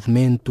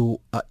Desenvolvimento,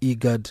 a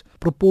IGAD,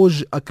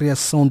 propôs a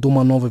criação de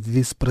uma nova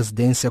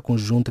vice-presidência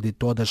conjunta de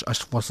todas as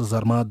Forças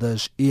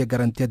Armadas e a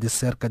garantia de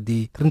cerca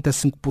de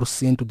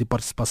 35% de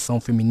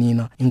participação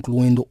feminina,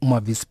 incluindo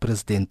uma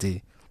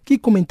vice-presidente. Que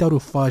comentário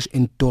faz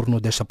em torno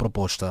desta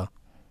proposta?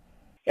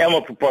 É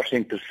uma proposta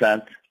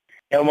interessante.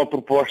 É uma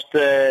proposta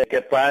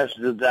capaz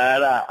de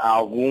dar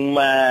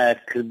alguma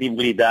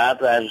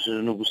credibilidade às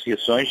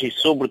negociações e,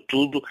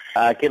 sobretudo,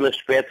 àquele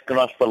aspecto que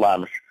nós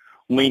falamos.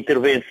 Uma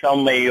intervenção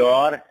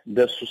maior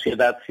da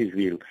sociedade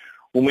civil,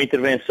 uma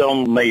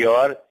intervenção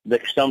maior da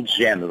questão de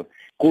género,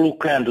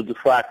 colocando, de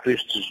facto,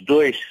 estes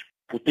dois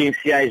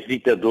potenciais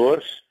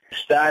ditadores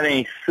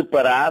estarem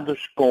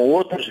separados com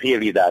outras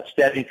realidades,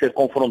 estarem-se a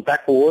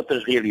confrontar com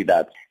outras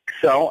realidades,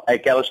 que são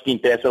aquelas que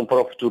interessam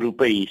para o futuro do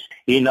país,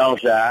 e não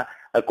já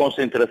a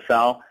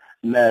concentração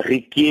na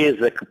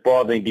riqueza que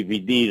podem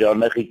dividir ou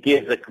na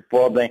riqueza que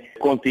podem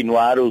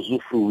continuar a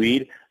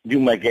usufruir de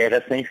uma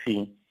guerra sem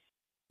fim.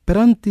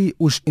 Perante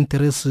os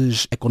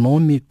interesses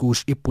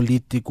econômicos e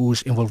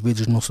políticos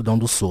envolvidos no Sudão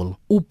do Sul,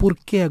 o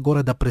porquê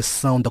agora da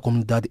pressão da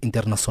comunidade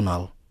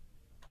internacional?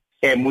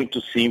 É muito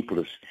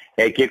simples.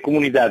 É que a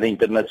comunidade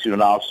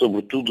internacional,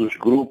 sobretudo os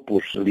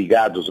grupos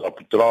ligados ao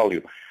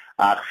petróleo,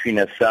 à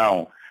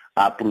refinação,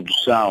 à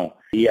produção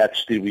e à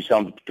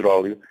distribuição de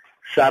petróleo,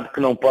 sabe que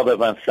não pode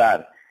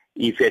avançar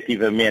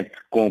efetivamente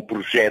com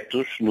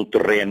projetos no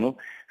terreno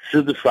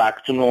se de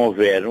facto não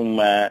houver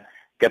uma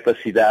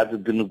capacidade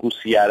de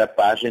negociar a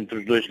paz entre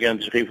os dois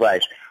grandes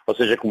rivais. Ou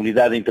seja, a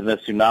comunidade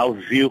internacional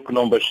viu que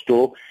não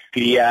bastou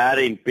criar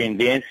a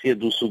independência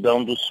do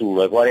Sudão do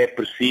Sul. Agora é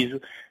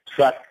preciso, de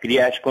facto,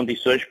 criar as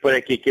condições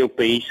para que aquele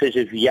país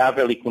seja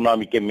viável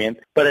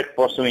economicamente, para que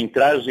possam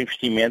entrar os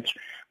investimentos,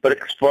 para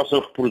que se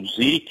possam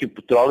reproduzir e que o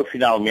petróleo,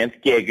 finalmente,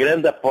 que é a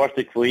grande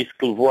aposta que foi isso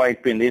que levou à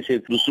independência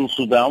do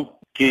Sul-Sudão,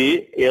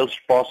 que eles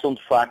possam,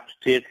 de facto,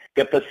 ter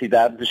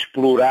capacidade de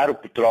explorar o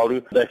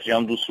petróleo da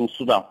região do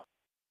Sul-Sudão.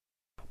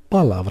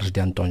 Palavras de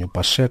António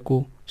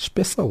Pacheco,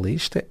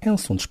 especialista em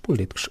assuntos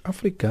políticos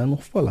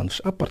africanos, falando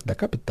a partir da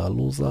capital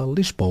lusa,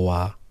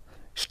 Lisboa.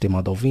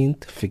 Estimado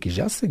ouvinte, fique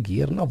já a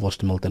seguir na voz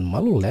de Milton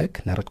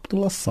Malulek na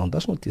recapitulação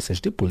das notícias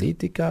de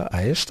política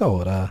a esta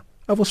hora.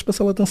 A vossa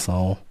especial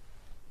atenção.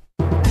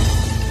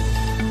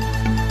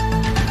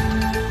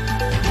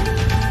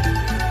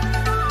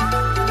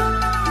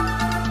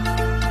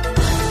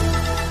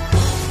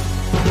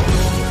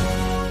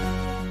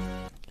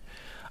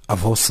 A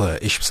vossa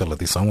especial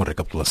atenção à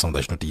recapitulação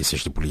das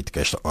notícias de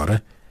política a esta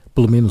hora.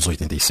 Pelo menos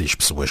 86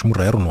 pessoas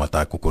morreram no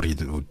ataque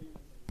ocorrido,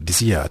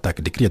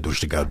 ataque de criadores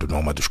de gado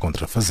nómadas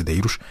contra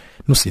fazendeiros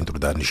no centro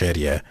da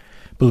Nigéria.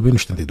 Pelo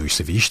menos 32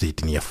 civis de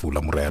etnia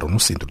fula morreram no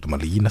centro do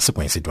Mali na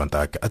sequência de um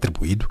ataque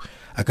atribuído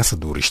a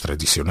caçadores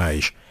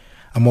tradicionais.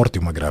 A morte de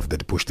uma grávida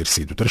depois de ter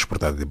sido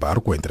transportada de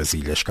barco entre as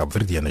ilhas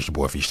cabo-verdianas de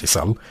Boa Vista e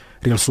Sal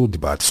realçou o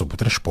debate sobre o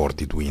transporte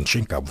de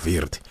doentes em Cabo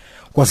Verde.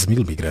 Quase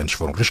 1000 migrantes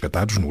foram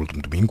resgatados no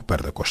último domingo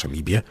perto da costa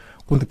líbia,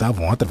 quando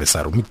tentavam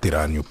atravessar o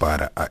Mediterrâneo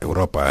para a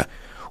Europa.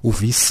 O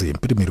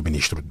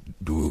vice-primeiro-ministro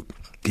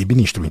e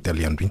ministro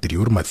italiano do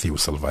Interior, Matteo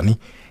Salvini,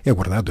 é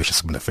aguardado esta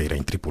segunda-feira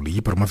em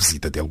Trípoli para uma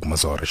visita de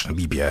algumas horas na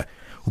Líbia.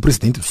 O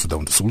presidente do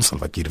Sudão do Sul,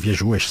 Salva Kiir,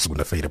 viajou esta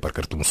segunda-feira para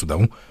Khartoum,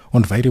 Sudão,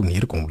 onde vai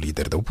reunir com o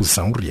líder da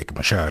oposição, Riek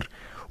Machar.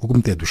 O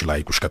Comitê dos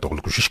Laicos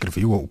Católicos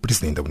escreveu ao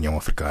presidente da União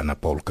Africana,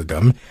 Paul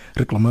Kagame,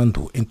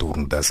 reclamando em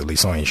torno das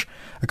eleições.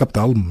 A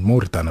capital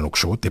mauritana,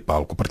 Nouakchott, é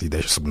palco a partir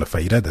desta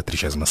segunda-feira da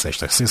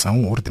 36ª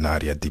sessão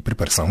ordinária de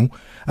preparação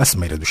à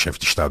cimeira do chefe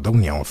de Estado da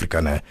União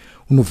Africana.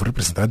 O novo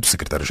representante do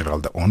secretário-geral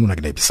da ONU na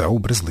Guiné-Bissau, o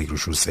brasileiro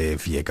José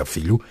Viega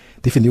Filho,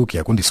 defendeu que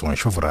há condições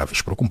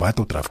favoráveis para o combate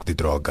ao tráfico de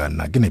droga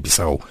na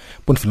Guiné-Bissau.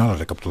 Ponto final à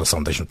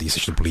recapitulação das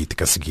notícias de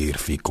política. A seguir,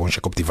 fique com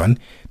Jacob Tivan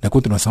na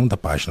continuação da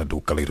página do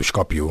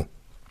Caleidoscópio.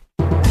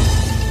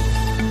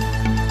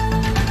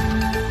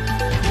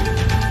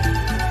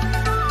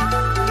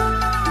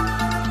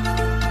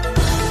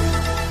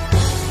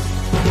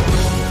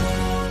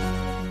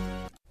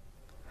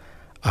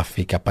 A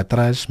fica para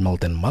trás,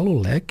 Melton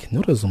Malulek,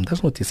 no resumo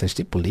das notícias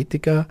de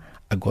política,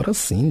 agora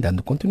sim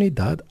dando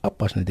continuidade à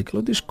página de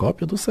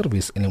Caleidoscópio do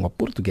Serviço em Língua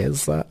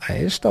Portuguesa a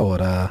esta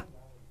hora.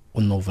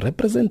 O novo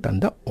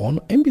representante da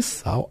ONU em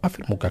Bissau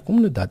afirmou que a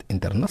comunidade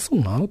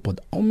internacional pode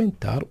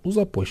aumentar os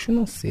apoios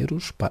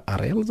financeiros para a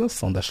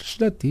realização das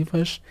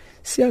legislativas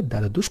se a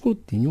data do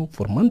escrutínio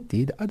for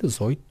mantida a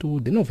 18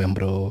 de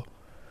novembro.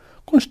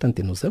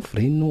 Constantino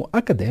Zefrino,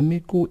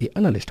 acadêmico e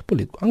analista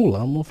político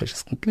angolano, fez a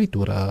seguinte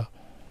leitura.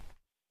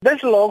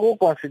 Desde logo,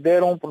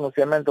 considero um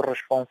pronunciamento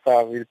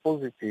responsável e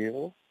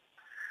positivo.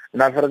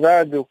 Na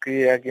verdade, o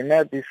que a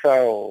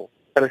Guiné-Bissau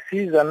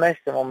precisa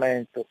neste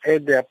momento é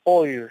de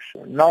apoios,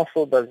 não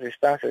só das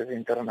instâncias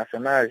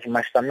internacionais,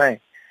 mas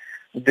também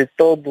de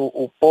todo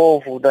o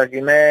povo da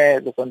Guiné,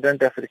 do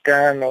continente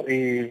africano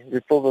e de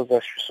todas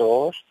as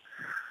pessoas,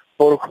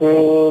 porque,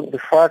 de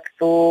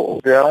facto,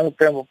 de há um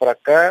tempo para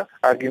cá,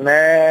 a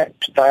Guiné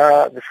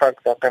está, de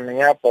facto, a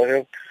caminhar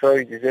para o que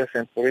foi dizer-se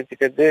em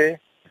política de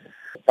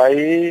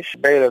país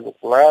beira do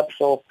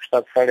colapso ou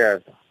estado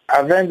falhado.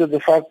 Havendo, de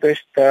facto,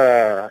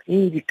 esta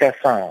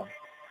indicação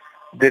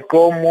de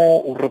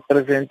como o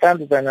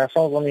representante das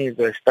Nações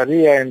Unidas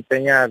estaria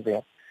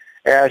empenhado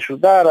em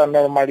ajudar a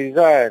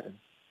normalizar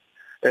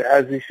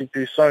as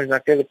instituições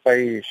naquele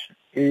país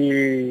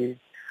e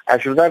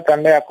ajudar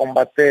também a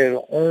combater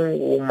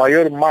o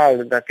maior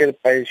mal daquele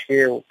país, que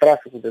é o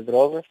tráfico de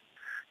drogas,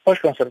 pois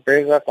com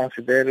certeza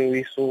considero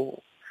isso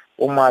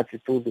uma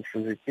atitude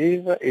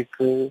positiva e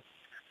que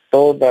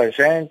toda a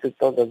gente,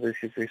 todas as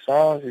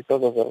instituições e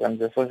todas as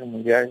organizações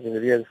mundiais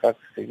deveriam de facto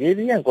seguir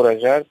e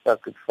encorajar para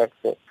que de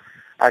facto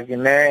a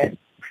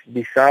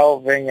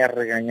Guiné-Bissau venha a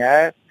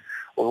reganhar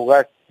o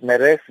lugar que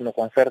merece no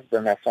concerto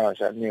das nações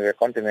a nível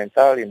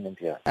continental e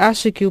mundial.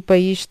 Acha que o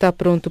país está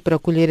pronto para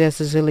acolher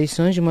essas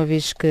eleições, uma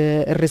vez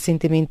que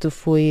recentemente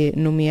foi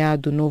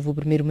nomeado novo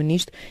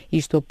primeiro-ministro,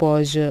 isto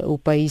após o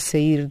país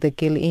sair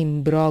daquele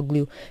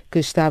imbróglio que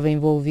estava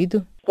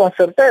envolvido? Com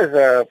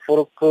certeza,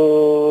 porque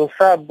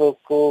sabe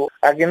que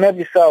a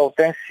Guiné-Bissau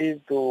tem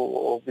sido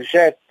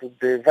objeto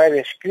de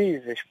várias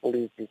crises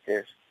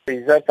políticas,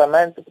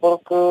 exatamente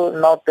porque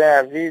não tem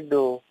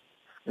havido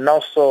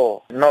não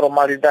só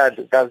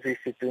normalidade das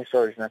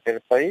instituições naquele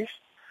país,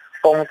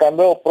 como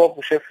também o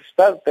próprio chefe de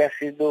Estado tem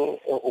sido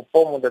o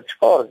pomo da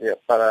discórdia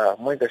para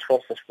muitas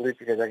forças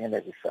políticas da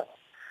Guiné-Bissau.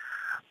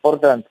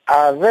 Portanto,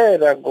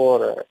 haver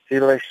agora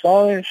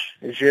eleições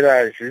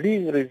gerais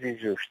livres e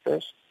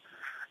justas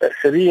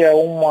seria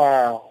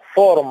uma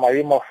forma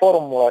e uma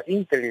fórmula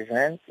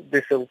inteligente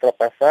de se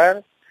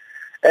ultrapassar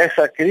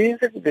essa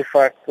crise que de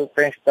facto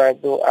tem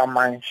estado a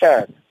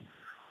manchar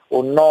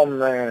o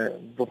nome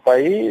do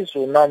país,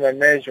 o nome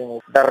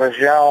mesmo da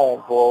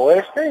região do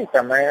Oeste e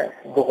também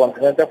do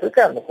continente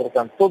africano.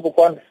 Portanto, tudo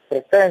quanto se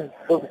pretende,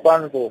 tudo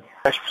quanto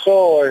as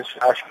pessoas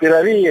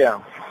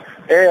aspirariam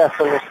é a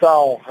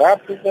solução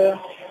rápida,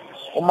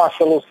 uma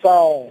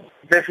solução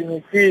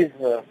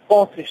definitiva,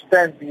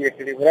 consistente e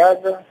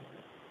equilibrada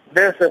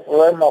desse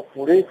problema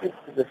político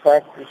que de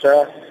facto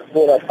já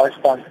dura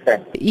bastante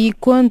tempo. E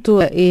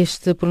quanto a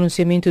este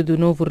pronunciamento do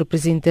novo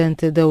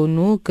representante da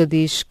ONU, que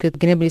diz que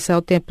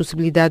Guiné-Bissau tem a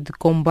possibilidade de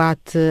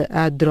combate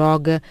à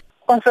droga?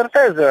 Com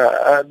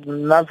certeza.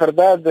 Na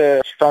verdade,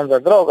 a questão da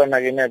droga na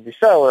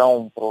Guiné-Bissau é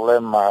um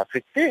problema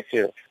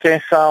fictício. Quem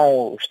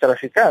são os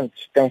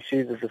traficantes? Têm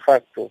sido, de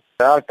facto,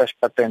 altas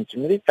patentes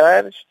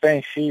militares,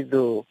 têm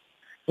sido,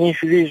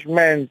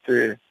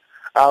 infelizmente,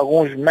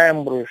 alguns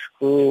membros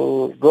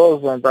que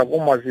gozam de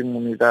algumas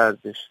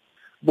imunidades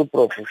do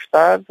próprio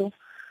Estado,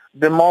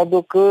 de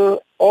modo que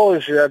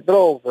hoje a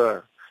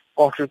droga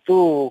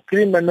constitui o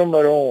crime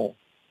número 1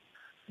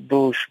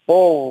 dos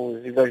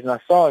povos e das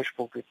nações,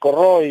 porque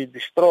corrói e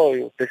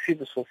destrói o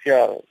tecido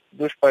social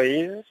dos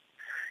países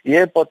e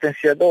é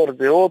potenciador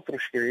de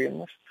outros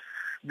crimes,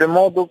 de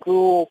modo que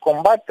o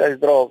combate às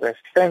drogas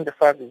tem de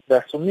facto de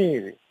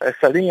assumir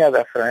essa linha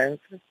da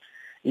frente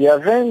e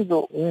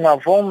havendo uma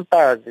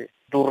vontade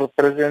do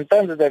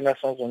representante das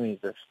Nações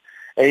Unidas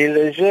a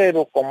eleger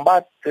o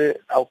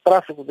combate ao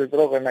tráfico de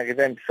drogas na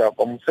Guiné-Bissau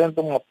como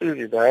sendo uma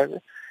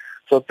prioridade,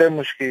 só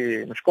temos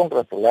que nos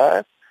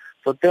congratular,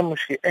 só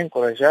temos que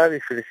encorajar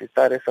e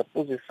felicitar essa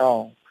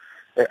posição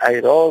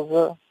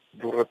airosa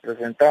do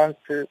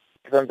representante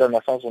das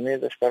Nações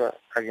Unidas para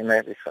a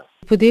Guiné-Bissau.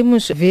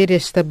 Podemos ver a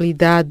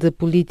estabilidade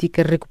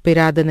política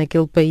recuperada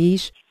naquele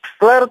país?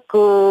 Claro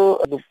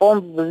que, do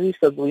ponto de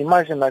vista do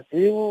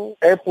imaginativo,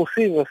 é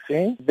possível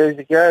sim,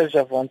 desde que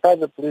haja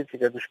vontade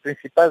política dos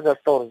principais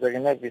atores da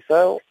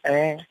Guiné-Bissau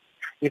em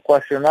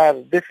equacionar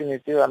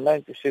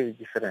definitivamente os seus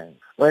diferentes.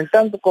 No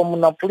entanto, como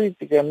na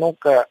política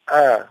nunca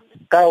há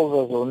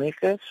causas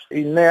únicas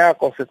e nem há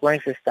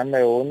consequências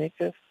também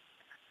únicas,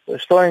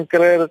 estou em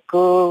crer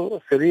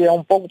que seria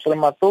um pouco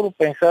prematuro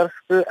pensar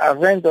que,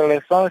 havendo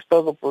eleições,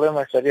 todo o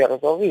problema estaria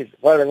resolvido.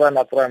 Vai levar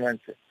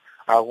naturalmente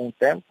algum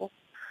tempo,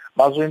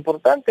 mas o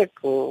importante é que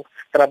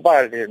se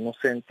trabalhe no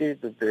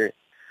sentido de,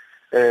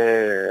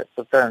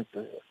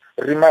 portanto,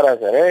 rimar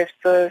as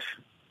arestas,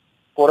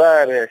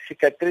 curar as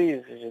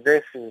cicatrizes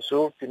dessas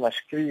últimas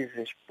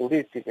crises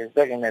políticas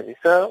da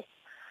Guiné-Bissau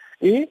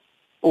e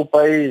o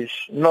país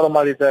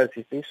normalizar as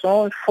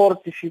instituições,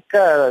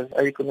 fortificar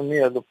a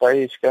economia do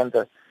país que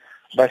anda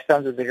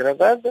bastante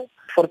degradada,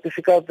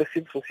 fortificar o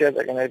tecido social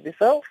da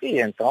Guiné-Bissau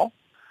e então,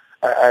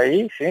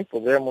 aí sim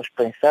podemos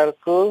pensar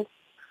que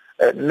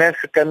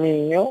nesse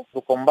caminho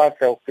do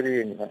combate ao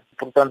crime,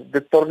 portanto,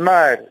 de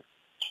tornar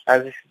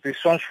as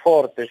instituições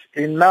fortes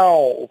e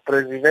não o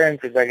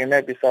presidente da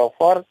Guiné-Bissau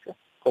forte,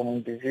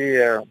 como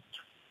dizia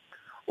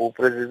o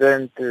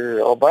presidente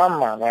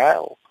Obama, não é?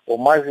 O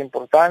mais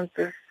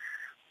importante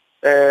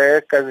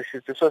é que as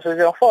instituições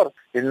sejam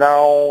fortes e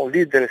não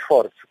líderes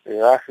fortes. O que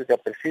a África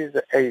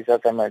precisa é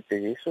exatamente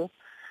isso.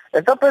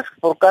 Então penso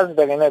que por caso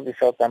da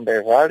Guiné-Bissau também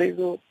é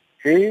válido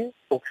e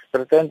o que se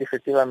pretende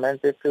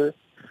efetivamente é que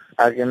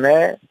a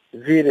Guiné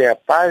vire a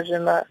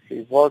página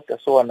e volte à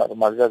sua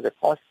normalidade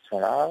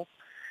constitucional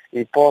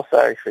e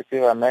possa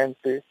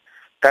efetivamente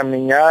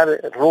caminhar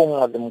rumo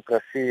à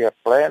democracia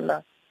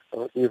plena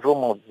e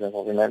rumo ao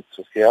desenvolvimento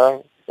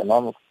social,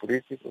 econômico,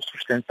 político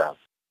sustentável.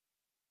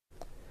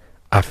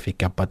 A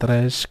ficar para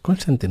trás,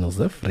 Constantino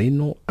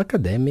Zafrino,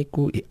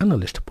 acadêmico e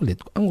analista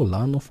político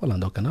angolano,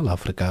 falando ao Canal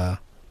África.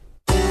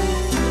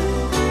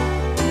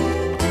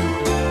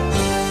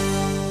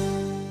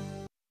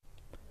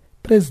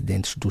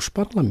 Presidentes dos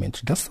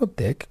parlamentos da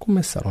SADC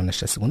começaram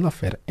nesta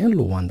segunda-feira em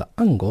Luanda,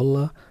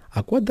 Angola,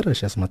 a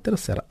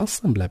 43ª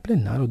Assembleia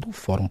Plenária do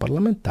Fórum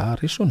Parlamentar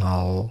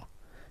Regional.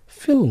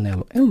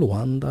 Filnelo em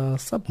Luanda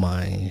sabe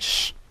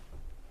mais.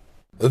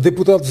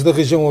 Deputados da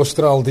região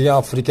austral de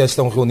África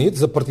estão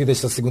reunidos a partir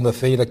desta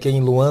segunda-feira aqui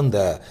em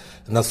Luanda,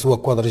 na sua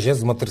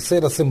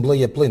 43ª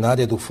Assembleia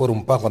Plenária do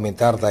Fórum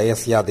Parlamentar da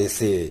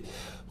SADC.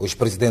 Os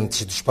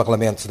presidentes dos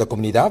parlamentos da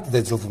Comunidade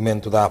de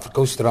Desenvolvimento da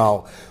África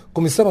Austral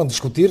começaram a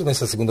discutir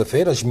nesta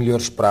segunda-feira as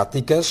melhores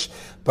práticas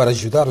para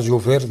ajudar os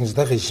governos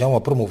da região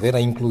a promover a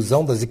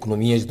inclusão das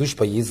economias dos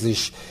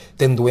países,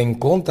 tendo em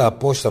conta a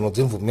aposta no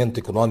desenvolvimento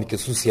econômico e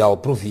social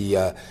por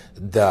via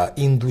da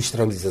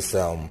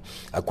industrialização.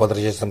 A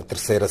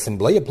 43ª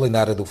Assembleia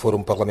Plenária do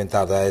Fórum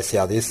Parlamentar da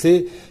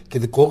SADC, que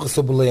decorre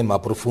sob o lema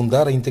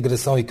Aprofundar a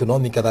integração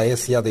econômica da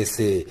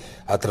SADC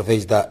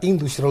através da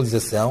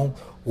industrialização,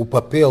 o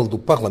papel do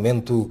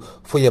Parlamento,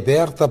 foi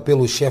aberta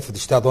pelo chefe de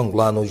Estado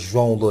angolano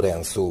João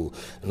Lourenço.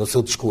 No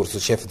seu discurso, o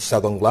chefe de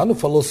Estado angolano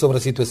falou sobre a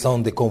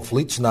situação de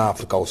conflitos na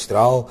África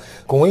Austral,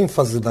 com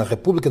ênfase na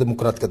República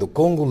Democrática do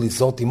Congo,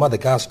 Lesoto e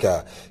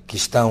Madagascar, que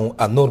estão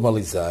a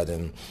normalizar.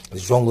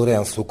 João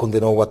Lourenço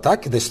condenou o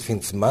ataque deste fim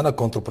de semana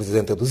contra o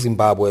presidente do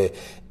Zimbábue,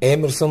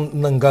 Emmerson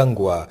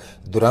Mnangagwa,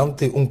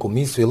 durante um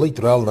comício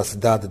eleitoral na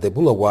cidade de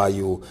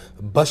Bulawayo,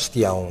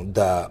 bastião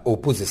da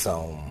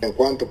oposição.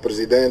 Enquanto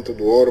presidente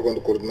do órgão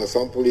de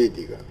coordenação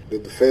política de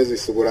defesa e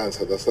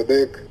segurança da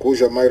SADC,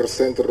 cuja mais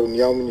recente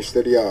reunião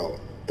ministerial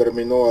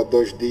terminou há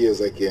 2 dias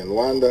aqui em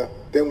Luanda,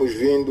 temos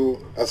vindo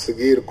a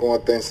seguir com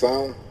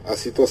atenção a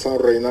situação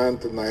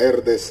reinante na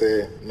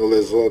RDC, no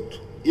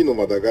Lesoto e no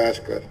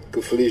Madagascar,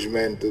 que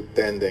felizmente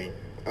tendem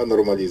a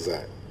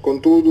normalizar.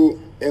 Contudo,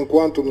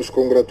 enquanto nos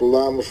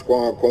congratulamos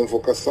com a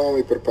convocação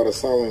e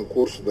preparação em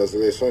curso das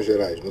eleições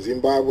gerais no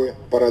Zimbábue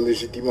para a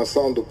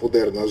legitimação do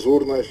poder nas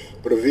urnas,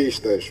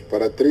 previstas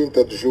para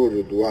 30 de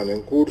julho do ano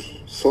em curso,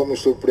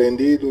 somos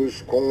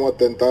surpreendidos com um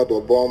atentado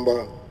à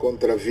bomba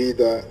contra a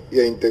vida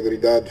e a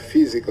integridade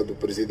física do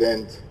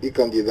presidente e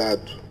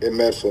candidato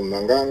Emmerson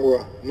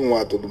Mnangagwa num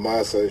ato de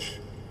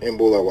massas em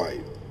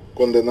Bulawayo.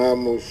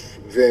 Condenamos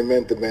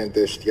veementemente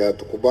este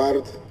ato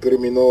cobarde,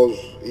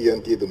 criminoso e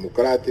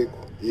antidemocrático,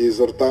 e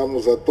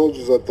exortamos a todos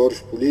os atores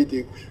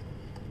políticos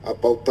a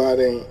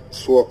pautarem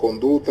sua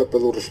conduta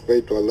pelo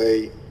respeito à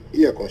lei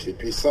e à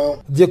Constituição.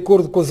 De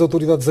acordo com as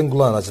autoridades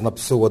angolanas, na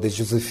pessoa de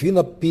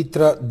Josefina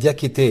Pitra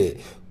Diakité,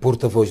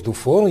 porta-voz do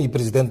Fórum e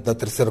presidente da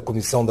 3ª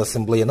Comissão da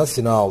Assembleia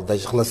Nacional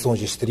das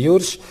Relações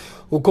Exteriores,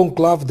 o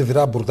conclave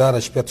deverá abordar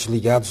aspectos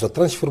ligados à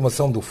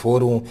transformação do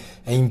Fórum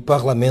em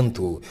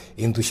Parlamento,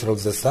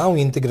 industrialização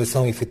e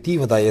integração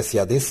efetiva da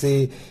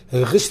SADC,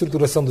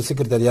 reestruturação do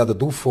secretariado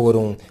do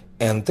Fórum,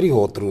 entre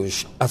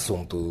outros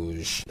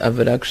assuntos.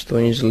 Haverá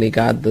questões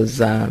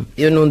ligadas a,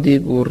 eu não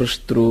digo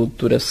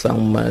reestruturação,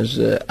 mas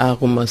a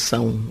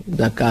arrumação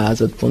da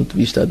casa do ponto de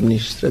vista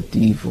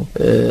administrativo,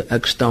 a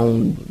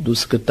questão do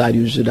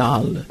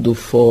secretário-geral do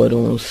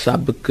Fórum.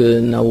 Sabe que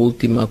na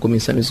última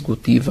comissão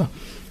executiva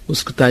o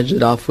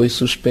secretário-geral foi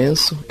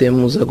suspenso.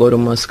 Temos agora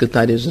uma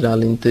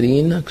secretária-geral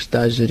interina que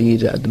está a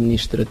gerir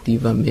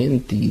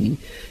administrativamente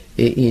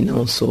e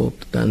não só,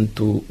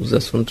 portanto, os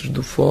assuntos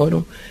do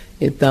Fórum.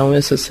 Então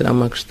essa será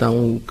uma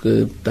questão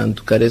que,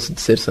 portanto, carece de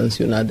ser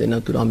sancionada e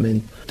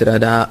naturalmente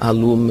trará à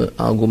lume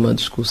alguma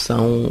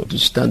discussão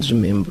dos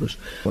Estados-membros.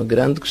 Uma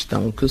grande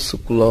questão que se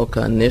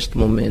coloca neste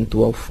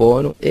momento ao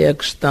Fórum é a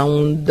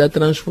questão da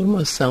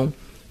transformação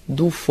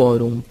do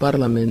Fórum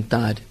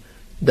Parlamentar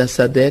da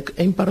SADC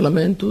em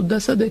Parlamento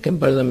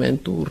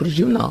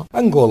regional.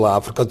 Angola,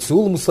 África do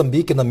Sul,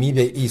 Moçambique,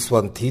 Namíbia e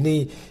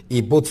Eswatini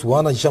e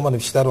Botsuana já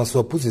manifestaram a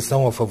sua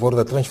posição a favor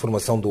da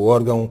transformação do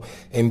órgão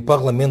em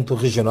Parlamento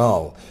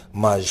regional,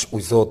 mas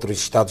os outros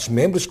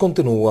Estados-membros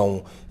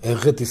continuam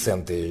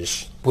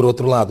reticentes. Por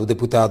outro lado, o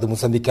deputado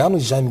moçambicano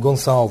Jaime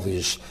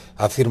Gonçalves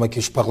afirma que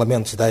os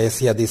parlamentos da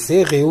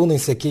SADC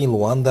reúnem-se aqui em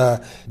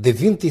Luanda de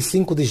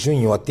 25 de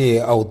junho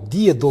até ao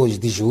dia 2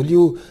 de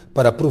julho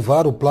para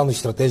aprovar o plano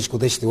estratégico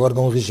deste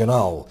órgão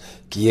regional,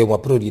 que é uma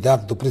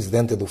prioridade do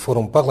presidente do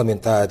Fórum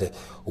Parlamentar,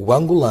 o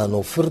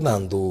angolano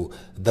Fernando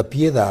da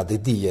Piedade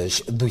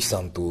Dias dos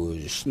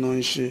Santos.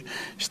 Nós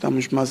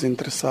estamos mais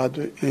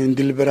interessados em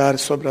deliberar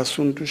sobre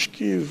assuntos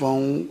que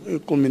vão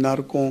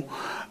culminar com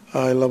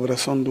a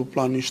elaboração do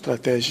plano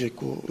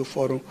estratégico do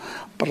Fórum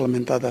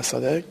Parlamentar da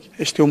SADC.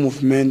 Este é um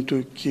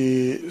movimento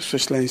que Sua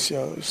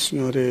Excelência, o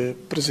Sr.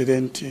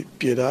 Presidente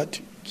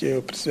Piedade, que é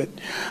o Presidente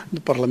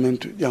do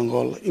Parlamento de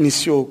Angola,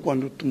 iniciou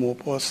quando tomou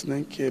posse,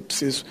 que é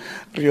preciso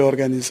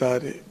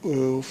reorganizar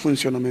o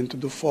funcionamento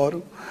do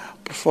Fórum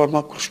por forma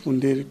a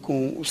corresponder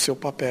com o seu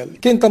papel.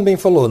 Quem também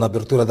falou na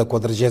abertura da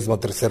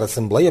 43ª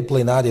Assembleia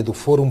Plenária do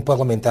Fórum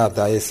Parlamentar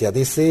da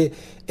SADC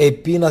é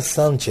Pina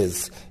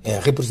Sanchez, em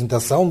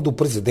representação do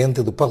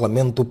Presidente do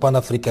Parlamento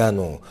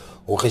Pan-Africano.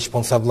 O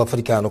responsável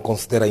africano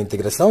considera a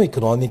integração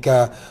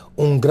econômica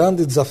um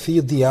grande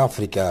desafio de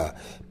África.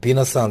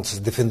 Pina Sanchez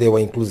defendeu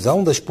a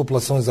inclusão das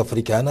populações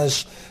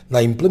africanas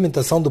na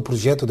implementação do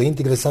projeto de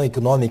integração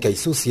econômica e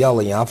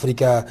social em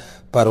África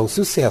para o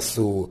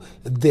sucesso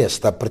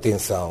desta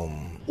pretensão.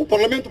 O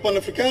Parlamento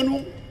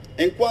Pan-Africano,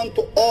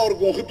 enquanto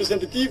órgão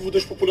representativo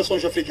das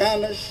populações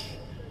africanas,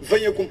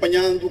 vem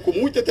acompanhando com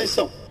muita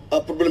atenção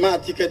a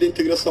problemática da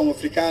integração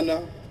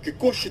africana, que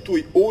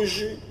constitui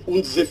hoje um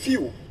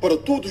desafio para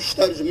todos os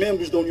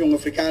Estados-membros da União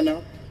Africana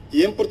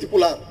e, em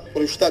particular,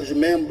 para os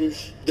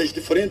Estados-membros das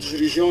diferentes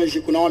regiões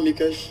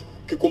econômicas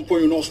que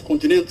compõem o nosso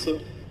continente,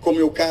 como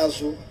é o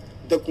caso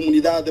da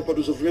Comunidade para o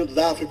Desenvolvimento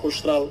da África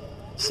Austral,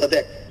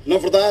 SADC. Na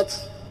verdade,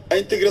 a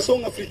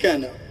integração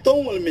africana,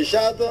 tão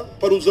almejada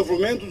para o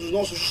desenvolvimento dos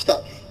nossos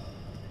Estados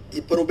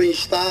e para o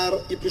bem-estar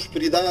e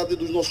prosperidade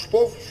dos nossos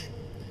povos,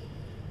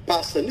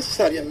 passa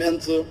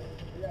necessariamente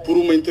por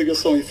uma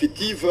integração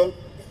efetiva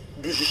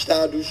dos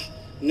Estados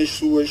nas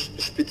suas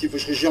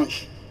respectivas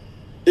regiões.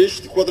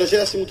 Este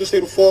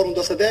 43º Fórum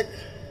da SADC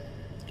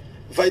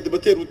vai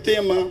debater o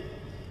tema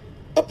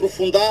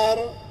aprofundar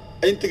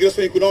a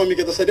integração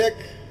econômica da SADC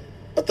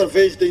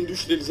através da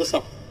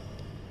industrialização,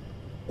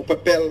 o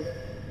papel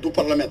do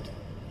Parlamento.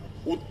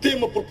 O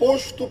tema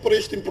proposto para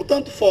este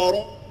importante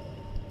fórum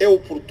é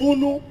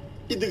oportuno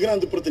e de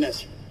grande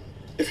pertinência.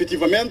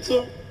 Efetivamente,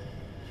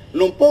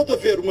 não pode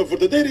haver uma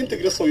verdadeira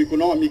integração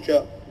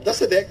econômica da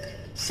SADC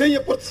sem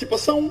a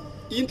participação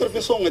e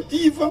intervenção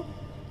ativa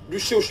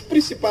dos seus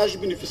principais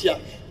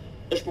beneficiários,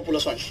 as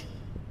populações.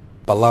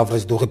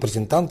 Palavras do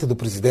representante do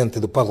presidente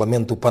do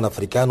Parlamento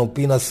Pan-Africano,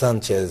 Pina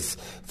Sanchez,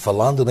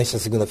 falando nesta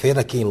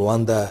segunda-feira aqui em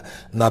Luanda,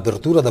 na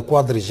abertura da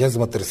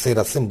 43ª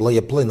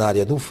Assembleia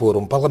Plenária do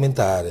Fórum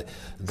Parlamentar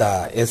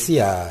da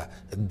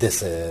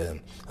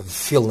SADC.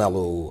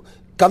 Filnelo,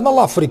 Canal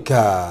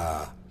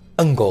África,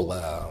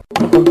 Angola.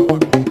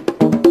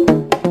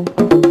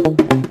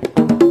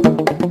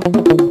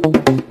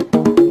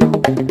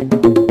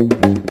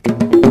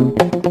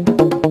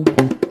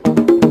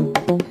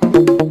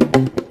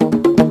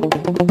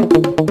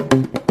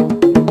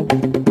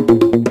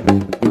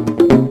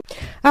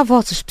 A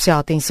vossa especial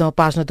atenção à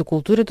página de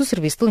cultura do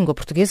Serviço de Língua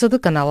Portuguesa do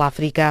Canal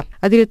África.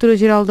 A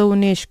diretora-geral da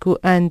Unesco,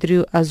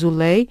 Andrew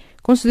Azoulay,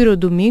 considerou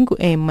domingo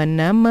em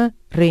Manama,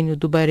 Reino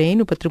do Bahrein,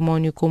 o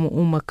património como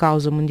uma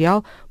causa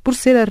mundial por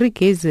ser a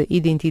riqueza,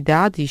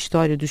 identidade e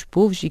história dos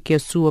povos e que a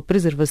sua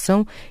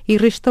preservação e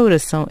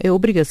restauração é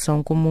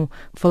obrigação comum.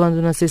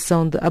 Falando na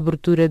sessão de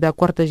abertura da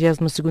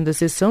 42ª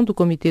sessão do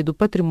Comitê do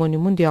Património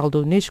Mundial da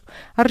Unesco,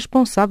 a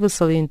responsável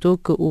salientou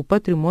que o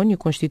património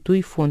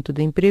constitui fonte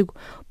de emprego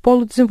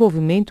polo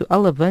desenvolvimento,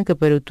 alavanca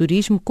para o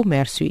turismo,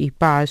 comércio e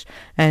paz.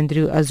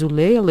 Andrew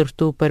Azoulay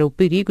alertou para o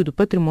perigo do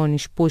património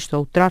exposto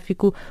ao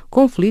tráfico,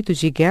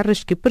 conflitos e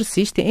guerras que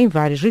persistem em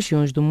várias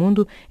regiões do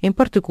mundo, em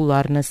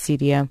particular na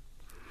Síria.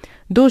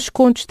 2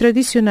 contos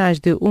tradicionais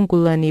de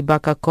Ungulani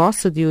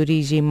Bakakossa, de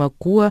origem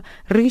macua,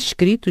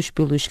 reescritos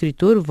pelo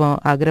escritor, vão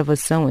à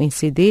gravação em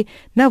CD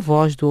na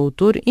voz do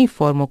autor,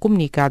 informa o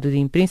comunicado de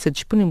imprensa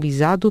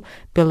disponibilizado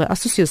pela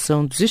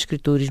Associação dos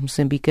Escritores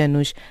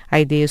Moçambicanos. A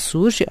ideia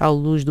surge à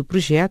luz do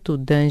projeto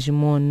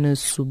Danjmon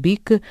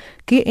Subik,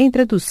 que em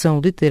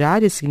tradução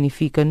literária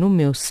significa No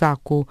Meu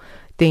Saco.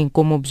 Tem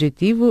como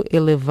objetivo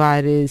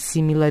elevar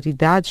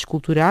similaridades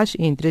culturais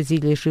entre as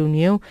Ilhas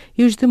Reunião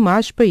e os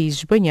demais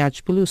países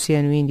banhados pelo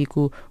Oceano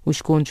Índico.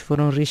 Os contos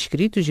foram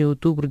reescritos em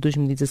outubro de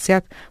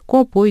 2017 com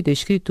apoio da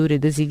escritora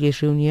das Ilhas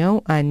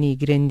Reunião, Annie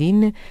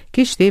Grandine,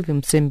 que esteve em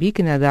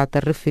Moçambique na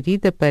data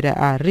referida para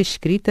a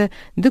reescrita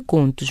de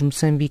contos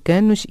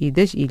moçambicanos e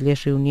das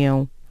Ilhas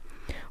Reunião.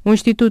 O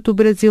Instituto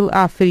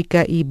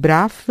Brasil-África e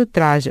BRAF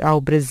traz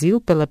ao Brasil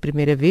pela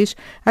primeira vez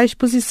a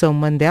exposição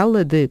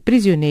Mandela de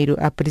Prisioneiro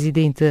a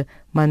Presidente.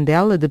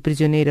 Mandela de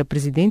Prisioneiro a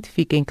Presidente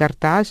fica em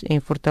cartaz em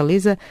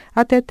Fortaleza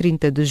até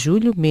 30 de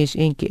julho, mês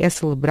em que é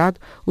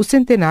celebrado o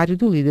centenário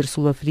do líder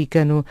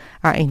sul-africano.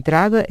 A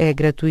entrada é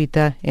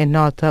gratuita. Em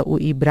nota, o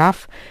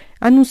IBRAF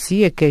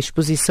anuncia que a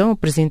exposição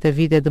apresenta a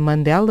vida de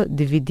Mandela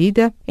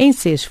dividida em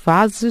 6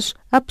 fases: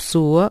 a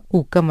pessoa,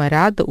 o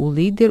camarada, o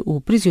líder,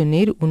 o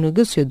prisioneiro, o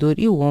negociador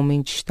e o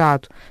homem de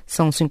Estado.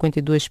 São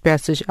 52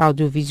 peças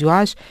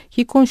audiovisuais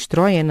que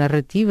constroem a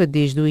narrativa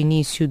desde o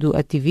início do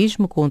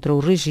ativismo contra o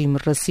regime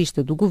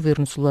racista do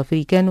governo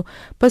sul-africano,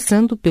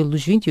 passando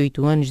pelos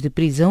 28 anos de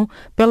prisão,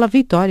 pela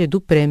vitória do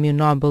Prémio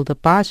Nobel da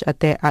Paz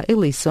até a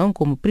eleição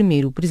como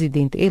primeiro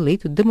presidente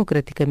eleito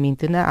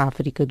democraticamente na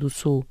África do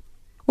Sul.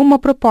 Uma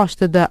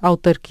proposta da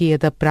autarquia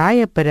da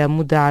Praia para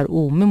mudar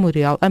o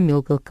Memorial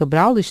Amílcar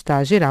Cabral está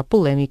a gerar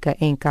polémica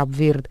em Cabo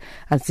Verde.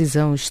 A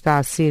decisão está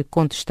a ser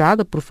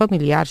contestada por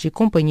familiares e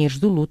companheiros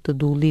de luta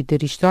do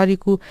líder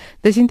histórico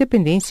das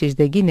independências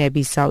da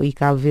Guiné-Bissau e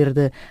Cabo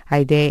Verde. A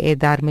ideia é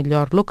dar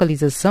melhor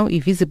localização e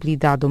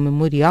visibilidade ao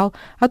memorial,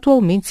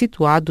 atualmente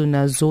situado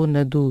na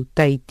zona do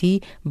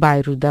Tahiti,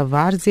 bairro da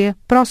Várzea,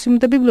 próximo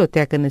da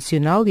Biblioteca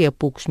Nacional e a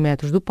poucos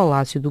metros do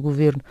Palácio do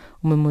Governo.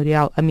 O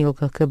Memorial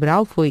Amílcar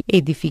Cabral foi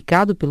edificado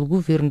pelo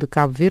governo de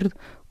Cabo Verde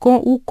com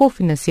o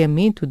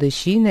cofinanciamento da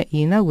China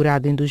e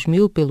inaugurado em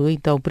 2000 pelo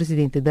então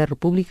Presidente da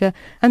República,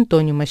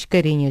 António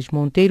Mascarenhas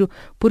Monteiro,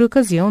 por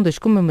ocasião das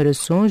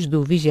comemorações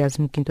do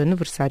 25º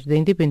aniversário da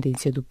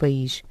independência do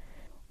país.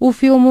 O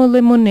filme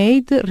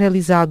Lemonade,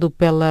 realizado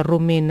pela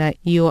romena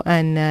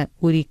Ioana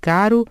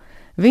Uricaro,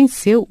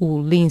 venceu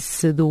o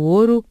Lince de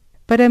Ouro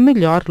para a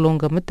melhor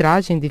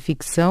longa-metragem de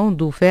ficção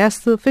do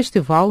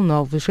Festival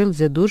Novos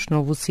Realizadores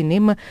Novo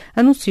Cinema,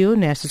 anunciou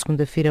nesta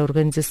segunda-feira a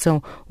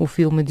organização. O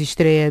filme de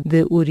estreia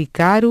de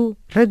Uricaro,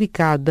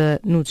 radicada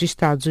nos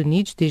Estados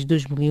Unidos desde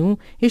 2001,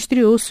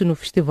 estreou-se no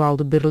Festival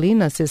de Berlim,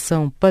 na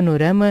seção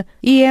Panorama,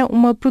 e é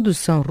uma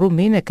produção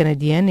romena,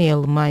 canadiana,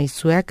 alemã e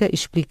sueca,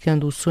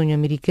 explicando o sonho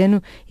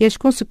americano e as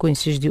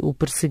consequências de o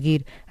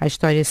perseguir. A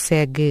história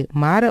segue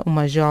Mara,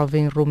 uma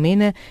jovem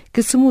romena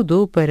que se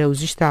mudou para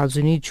os Estados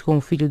Unidos com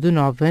um filho de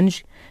 9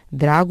 anos,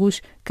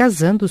 Dragos,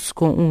 casando-se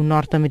com um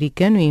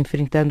norte-americano e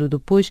enfrentando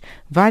depois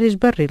várias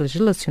barreiras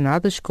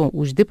relacionadas com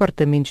os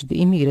departamentos de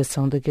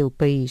imigração daquele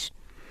país.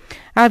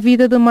 A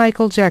vida de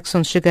Michael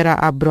Jackson chegará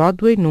à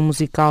Broadway no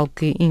musical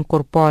que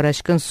incorpora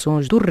as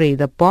canções do rei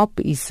da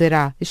pop e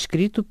será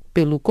escrito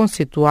pelo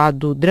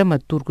conceituado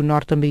dramaturgo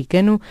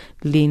norte-americano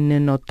Lynn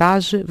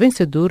Notage,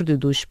 vencedor de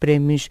 2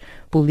 prémios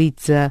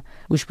Pulitzer.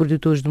 Os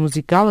produtores do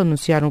musical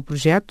anunciaram o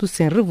projeto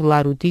sem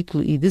revelar o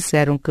título e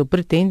disseram que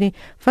pretendem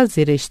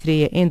fazer a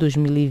estreia em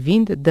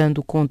 2020,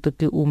 dando conta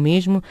que o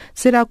mesmo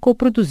será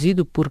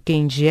coproduzido por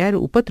quem gera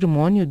o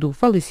património do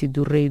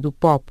falecido rei do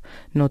pop.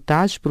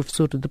 Notage,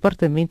 professor do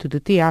Departamento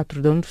de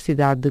Teatro da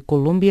Universidade de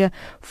Colômbia,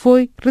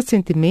 foi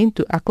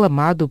recentemente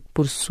aclamado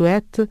por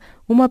Sweat,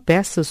 uma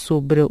peça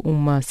sobre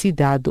uma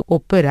cidade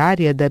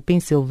operária da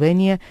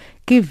Pensilvânia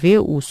que vê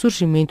o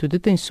surgimento de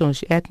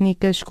tensões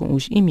étnicas com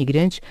os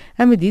imigrantes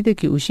à medida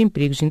que os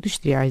empregos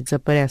industriais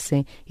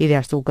desaparecem. E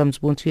desta colocamos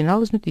ponto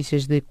final as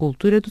notícias de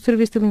cultura do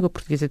Serviço de Língua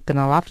Portuguesa de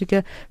Canal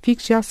África.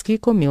 Fique já a seguir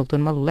com Milton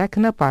Malulek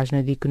na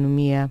página de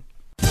Economia.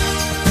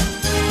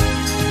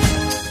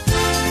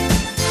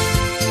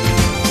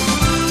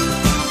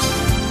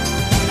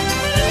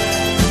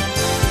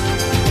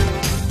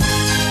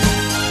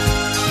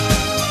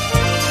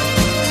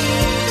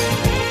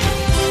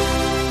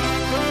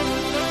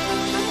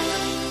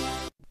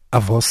 A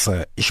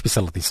vossa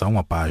especialização,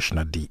 a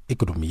página de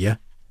Economia.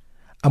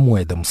 A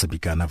moeda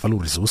moçambicana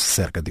valorizou-se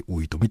cerca de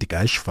 8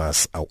 meticais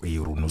face ao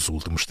euro nos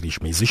últimos 3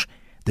 meses,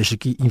 desde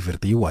que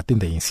inverteu a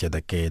tendência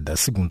da queda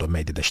segundo a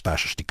média das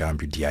taxas de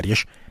câmbio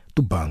diárias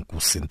do Banco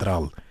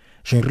Central.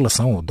 Já em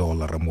relação ao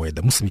dólar, a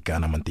moeda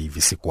moçambicana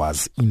manteve-se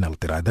quase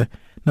inalterada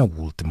na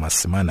última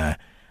semana.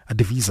 A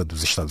divisa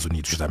dos Estados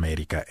Unidos da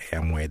América é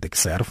a moeda que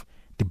serve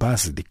de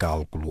base de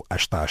cálculo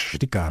as taxas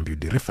de câmbio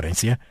de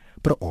referência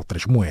para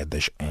outras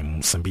moedas em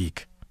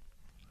Moçambique.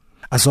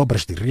 As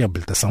obras de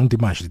reabilitação de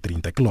mais de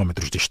 30 km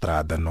de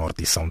estrada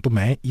norte de São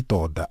Tomé e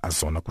toda a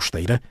zona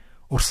costeira,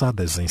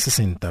 orçadas em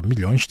 60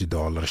 milhões de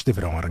dólares,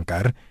 deverão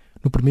arrancar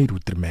no primeiro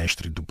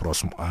trimestre do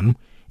próximo ano,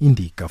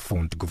 indica a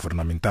fonte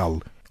governamental.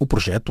 O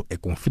projeto é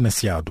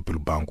cofinanciado pelo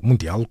Banco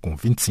Mundial com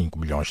 25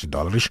 milhões de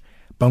dólares,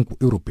 Banco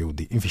Europeu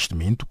de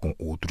Investimento com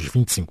outros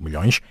 25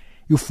 milhões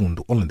e o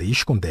Fundo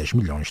Holandês com 10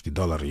 milhões de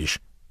dólares.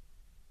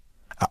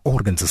 A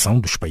Organização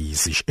dos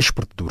Países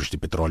Exportadores de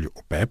Petróleo,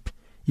 OPEP,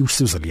 e os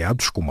seus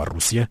aliados, como a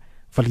Rússia,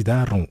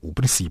 validaram o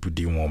princípio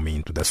de um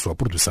aumento da sua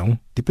produção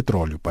de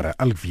petróleo para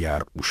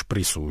aliviar os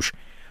preços.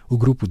 O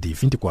grupo de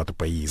 24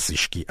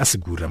 países, que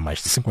assegura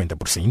mais de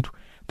 50%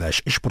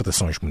 das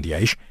exportações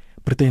mundiais,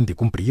 pretende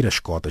cumprir as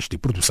cotas de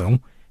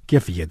produção que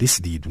havia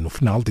decidido no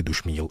final de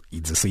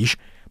 2016,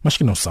 mas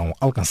que não são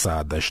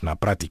alcançadas na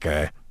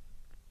prática.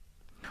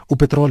 O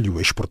petróleo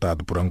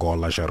exportado por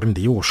Angola já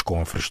rendeu aos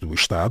cofres do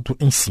Estado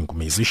em 5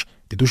 meses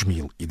de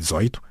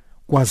 2018,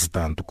 quase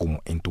tanto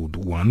como em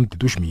todo o ano de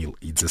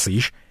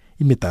 2016,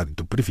 e metade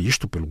do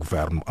previsto pelo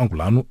governo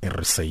angolano em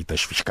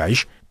receitas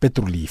fiscais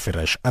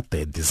petrolíferas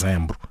até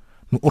dezembro.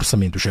 No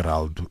Orçamento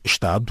Geral do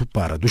Estado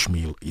para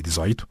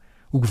 2018,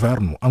 o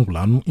governo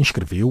angolano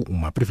inscreveu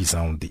uma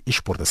previsão de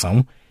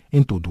exportação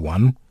em todo o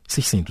ano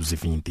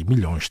 620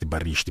 milhões de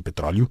barris de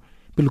petróleo,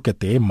 pelo que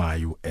até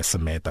maio essa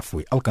meta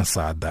foi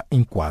alcançada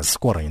em quase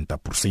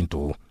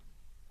 40%.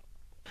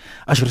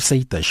 As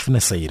receitas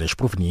financeiras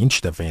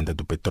provenientes da venda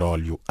do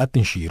petróleo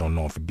atingiram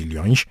 9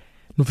 bilhões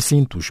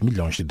 900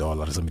 milhões de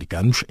dólares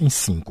americanos em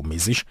 5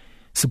 meses,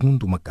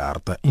 segundo uma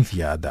carta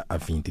enviada a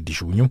 20 de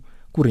junho,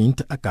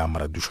 corrente à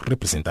Câmara dos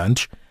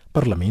Representantes,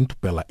 Parlamento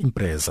pela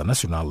Empresa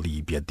Nacional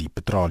Líbia de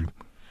Petróleo.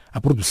 A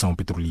produção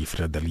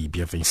petrolífera da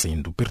Líbia vem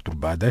sendo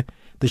perturbada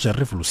desde a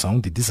Revolução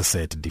de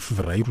 17 de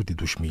fevereiro de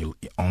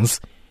 2011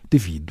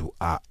 devido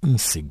à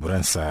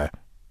insegurança.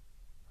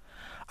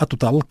 A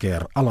Total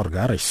quer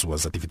alargar as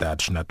suas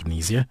atividades na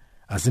Tunísia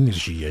às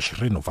energias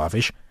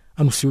renováveis,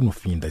 anunciou no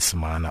fim da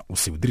semana o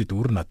seu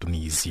diretor na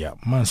Tunísia,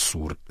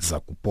 Mansour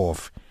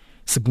Zakupov.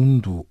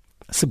 Segundo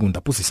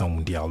a posição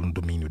mundial no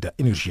domínio da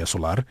energia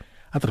solar,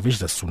 através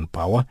da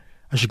SunPower,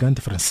 a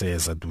gigante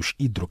francesa dos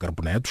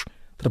hidrocarbonetos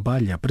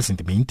trabalha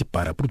presentemente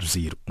para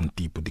produzir um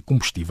tipo de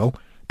combustível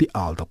de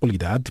alta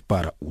qualidade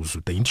para os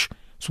utentes,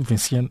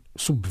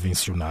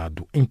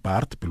 subvencionado em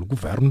parte pelo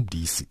governo,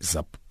 disse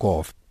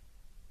Zakupov.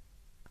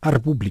 A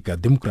República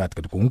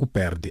Democrática do Congo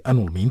perde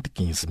anualmente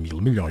 15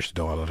 mil milhões de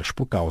dólares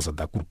por causa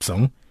da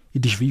corrupção e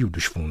desvio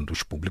dos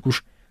fundos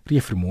públicos,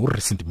 reafirmou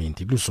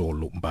recentemente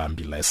Luzolo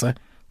Mbambilesa,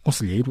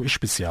 conselheiro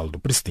especial do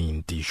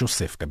presidente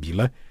Joseph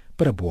Kabila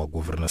para a boa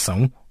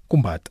governação,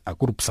 combate à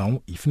corrupção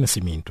e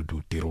financiamento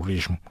do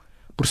terrorismo.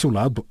 Por seu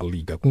lado, a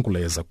Liga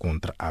Congolesa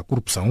contra a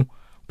Corrupção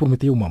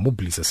prometeu uma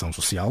mobilização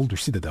social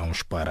dos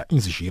cidadãos para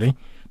exigirem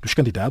dos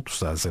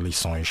candidatos às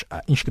eleições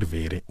a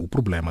inscreverem o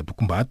problema do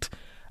combate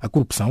à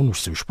corrupção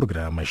nos seus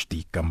programas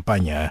de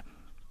campanha.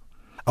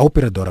 A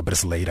operadora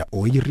brasileira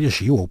Oi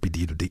reagiu ao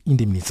pedido de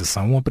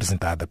indemnização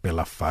apresentada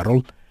pela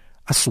Farol,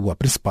 a sua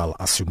principal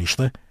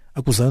acionista,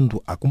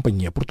 acusando a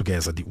companhia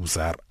portuguesa de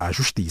usar a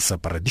justiça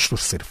para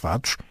distorcer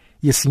fatos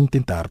e assim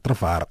tentar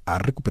travar a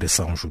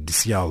recuperação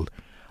judicial.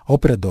 A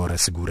operadora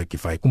assegura que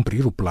vai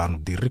cumprir o plano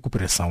de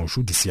recuperação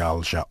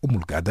judicial já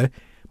homologada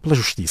pela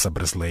justiça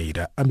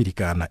brasileira,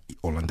 americana e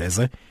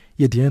holandesa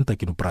e adianta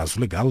que no prazo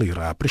legal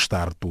irá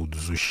prestar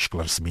todos os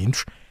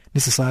esclarecimentos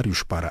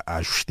necessários para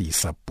a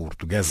justiça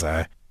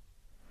portuguesa.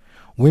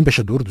 O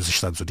embaixador dos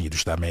Estados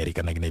Unidos da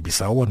América na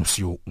Guiné-Bissau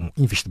anunciou um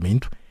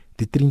investimento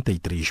de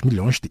 33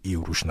 milhões de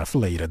euros na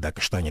fileira da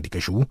castanha de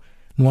caju,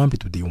 no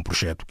âmbito de um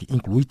projeto que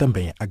inclui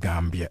também a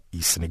Gâmbia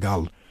e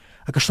Senegal.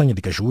 A castanha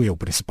de caju é o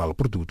principal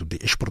produto de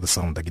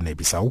exportação da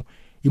Guiné-Bissau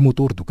e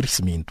motor do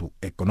crescimento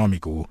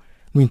econômico.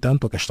 No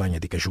entanto, a castanha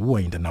de caju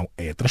ainda não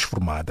é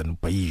transformada no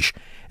país.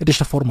 E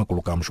desta forma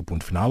colocamos o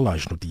ponto final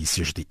às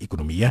notícias de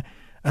economia.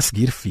 A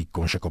seguir, fique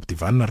com Jacob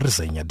Tivan na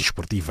resenha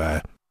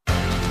desportiva.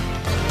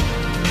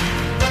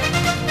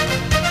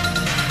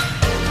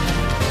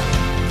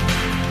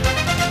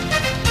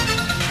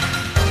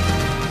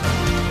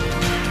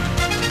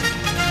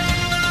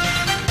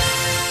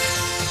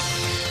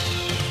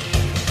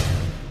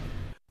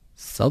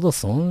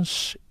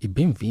 Saudações e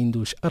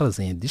bem-vindos à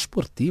resenha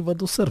desportiva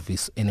do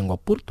Serviço em Língua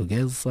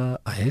Portuguesa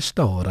a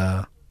esta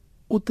hora.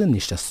 O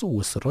tenista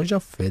suíço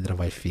Roger Federer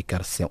vai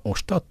ficar sem o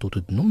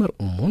estatuto de número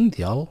 1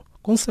 mundial,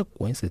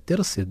 consequência de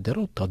ter sido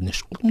derrotado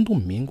neste último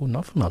domingo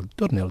na final do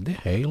torneio de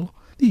Halo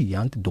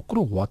diante do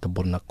croata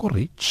Borna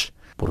Koric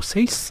por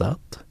 6-7,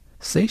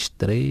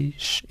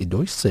 6-3 e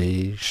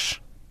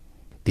 2-6.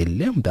 De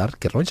lembrar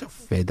que Roger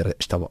Federer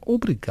estava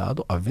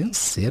obrigado a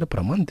vencer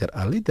para manter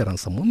a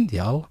liderança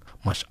mundial,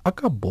 mas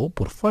acabou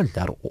por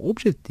falhar o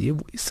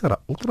objetivo e será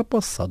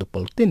ultrapassado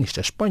pelo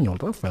tenista espanhol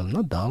Rafael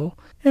Nadal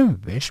em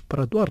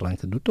véspera do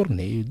arranque do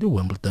torneio de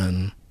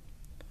Wimbledon.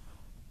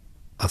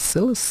 A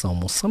seleção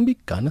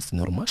moçambicana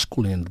senior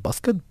masculina de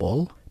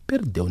basquetebol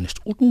perdeu neste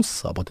último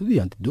sábado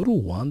diante do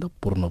Ruanda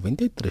por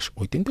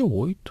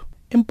 93-88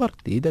 em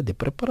partida de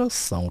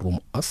preparação rumo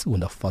à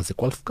segunda fase de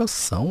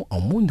qualificação ao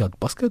Mundial de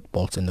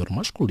Basquetebol Sênior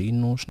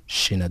Masculinos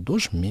China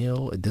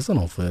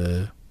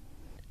 2019.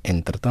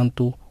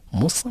 Entretanto,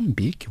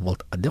 Moçambique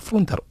volta a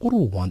defrontar o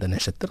Ruanda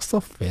nesta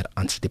terça-feira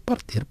antes de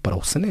partir para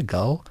o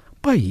Senegal,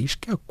 país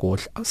que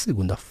acolhe a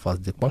segunda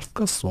fase de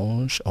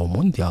qualificações ao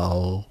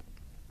Mundial.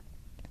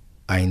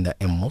 Ainda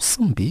em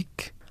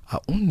Moçambique, a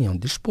União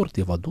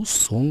Desportiva do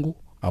Songo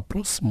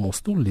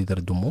aproximou-se do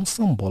líder do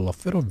Moçambola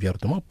Ferroviário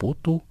de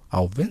Maputo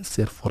ao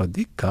vencer fora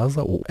de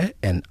casa o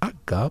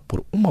ENH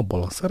por uma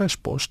bola sem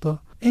resposta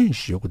em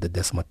jogo da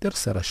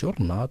 13ª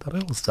jornada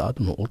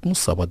realizado no último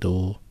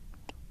sábado.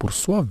 Por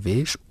sua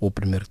vez, o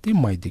primeiro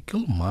time de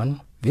Quilman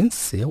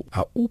venceu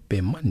a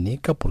UP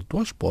Manica por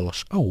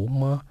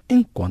 2-1,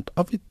 enquanto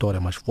a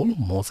vitória mais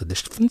volumosa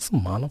deste fim de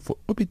semana foi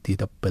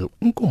obtida pelo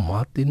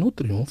combate no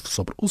triunfo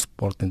sobre o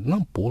Sporting de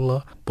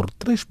Nampula por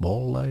 3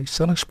 bolas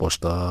sem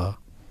resposta.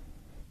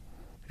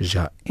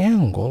 Já em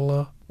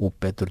Angola, o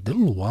Petro de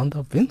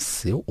Luanda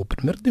venceu o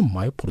 1º de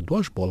maio por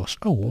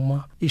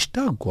 2-1 e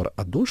está agora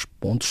a 2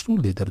 pontos do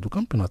líder do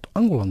Campeonato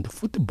Angolano de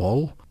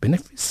Futebol,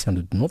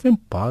 beneficiando de novo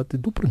empate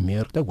do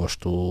 1º de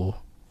agosto.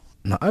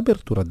 Na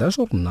abertura da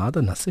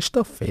jornada, na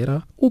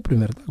sexta-feira, o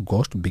 1º de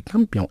agosto,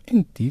 bicampeão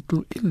em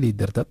título e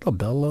líder da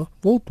tabela,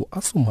 voltou a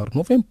somar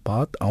novo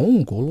empate a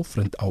 1 golo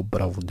frente ao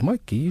Bravo de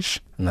Maquis,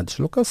 na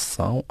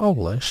deslocação ao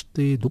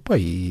leste do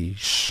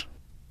país.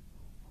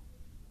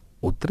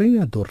 O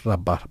treinador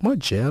Rabar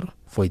Majer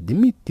foi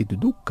demitido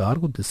do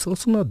cargo de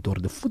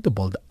selecionador de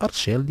futebol da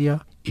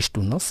Argélia,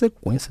 isto na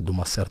sequência de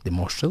uma série de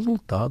maus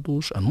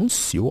resultados,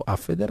 anunciou a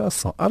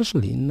Federação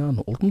Argelina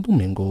no último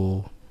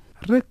domingo.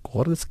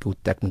 Recorde-se que o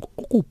técnico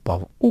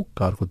ocupava o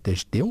cargo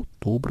desde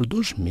outubro de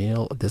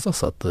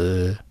 2017.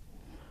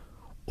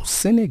 O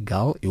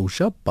Senegal e o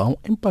Japão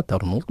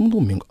empataram no último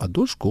domingo a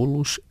 2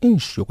 golos em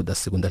jogo da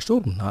segunda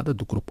jornada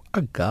do Grupo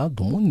H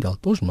do Mundial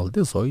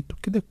 2018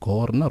 que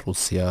decorre na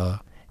Rússia.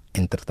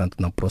 Entretanto,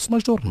 na próxima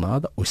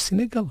jornada, os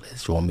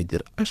senegaleses vão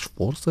medir as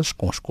forças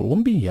com os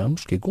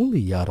colombianos que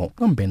golearam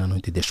também na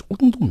noite deste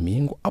último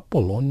domingo a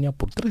Polônia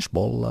por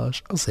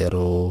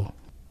 3-0.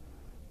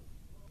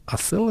 A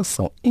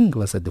seleção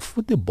inglesa de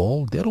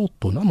futebol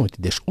derrotou na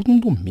noite deste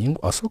último domingo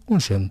a seu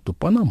congênito do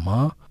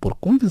Panamá por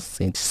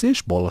convincentes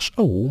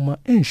 6-1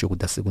 em jogo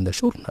da segunda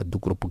jornada do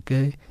Grupo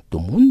G do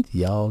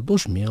Mundial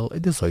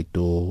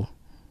 2018.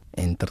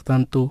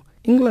 Entretanto,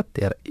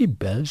 Inglaterra e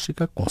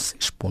Bélgica, com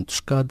 6 pontos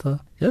cada,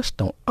 já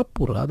estão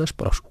apuradas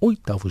para os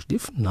oitavos de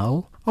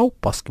final, ao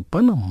passo que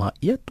Panamá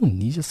e a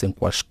Tunísia, sem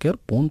quaisquer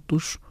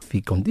pontos,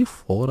 ficam de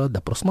fora da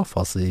próxima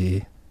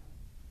fase.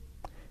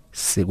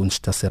 Segundo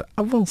está a ser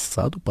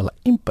avançado pela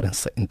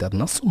imprensa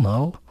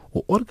internacional,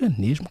 o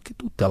organismo que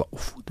tutela o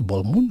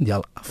futebol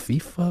mundial, a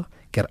FIFA,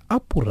 quer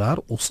apurar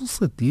o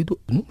sucedido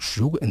num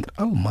jogo entre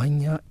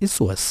Alemanha e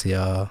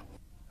Suécia.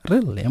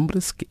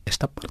 Relembre-se que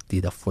esta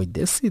partida foi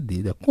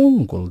decidida com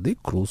um gol de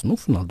cruz no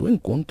final do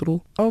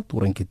encontro,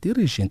 altura em que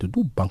dirigentes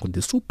do banco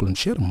de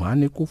suplentes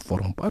germânico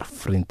foram para a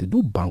frente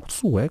do banco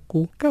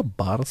sueco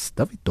gabar-se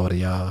da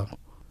vitória.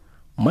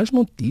 Mais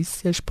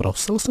notícias para o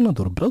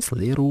selecionador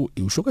brasileiro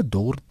e o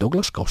jogador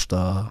Douglas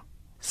Costa.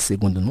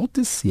 Segundo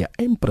noticia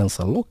a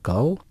imprensa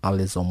local, a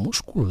lesão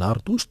muscular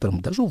do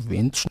extremo da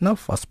Juventus na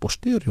face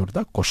posterior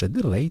da coxa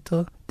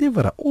direita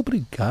deverá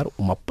obrigar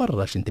uma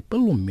paragem de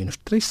pelo menos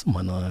 3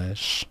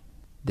 semanas.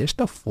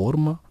 Desta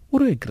forma, o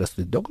regresso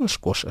de Douglas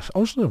Costa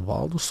aos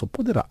rivais só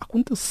poderá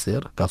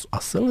acontecer caso a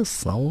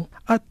seleção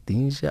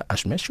atinja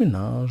as meias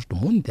finais do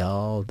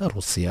Mundial da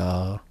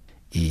Rússia.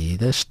 E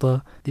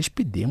desta,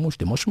 despedimos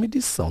de mais uma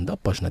edição da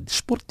página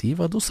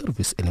desportiva do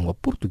Serviço em Língua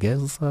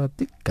Portuguesa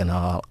de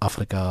Canal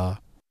África.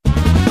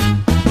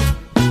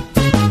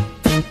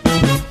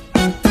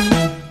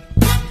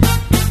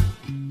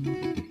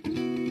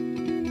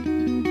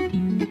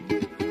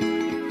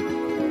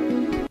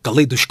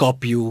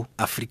 Caleidoscópio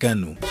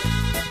africano.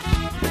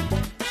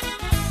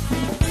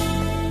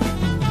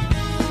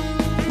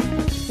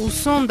 O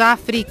som da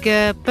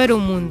África para o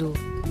mundo.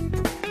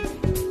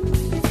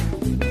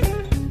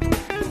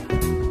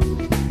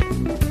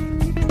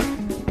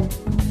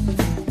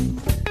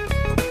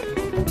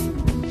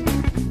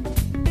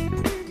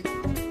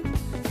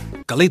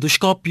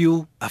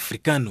 Caleidoscópio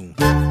africano.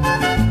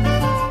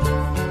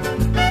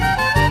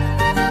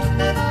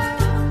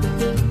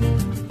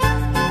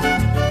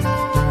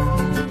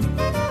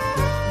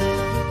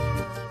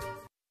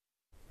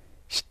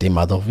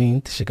 Estimado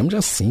ouvinte, chegamos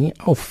assim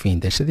ao fim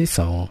desta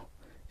edição.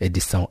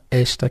 Edição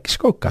esta que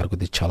ficou ao cargo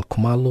de Charles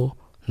Kumalo,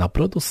 na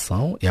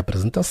produção e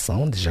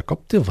apresentação de Jacob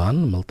Tivan,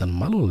 Milton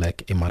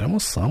Malulek e Maria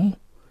Mossam,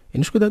 e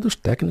nos cuidados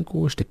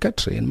técnicos de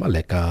Catherine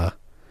Maleka.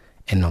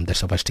 Em nome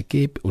desta vasta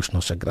equipe, os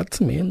nossos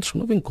agradecimentos. Um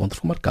novo encontro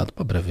foi marcado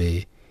para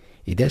breve.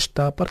 E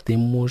desta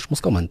partimos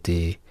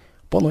musicalmente.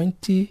 Boa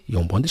noite e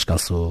um bom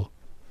descanso.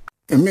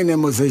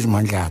 Minemos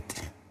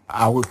esmalhate.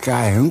 Ao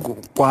cair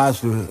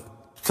quase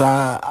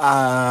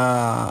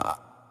a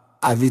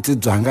a viti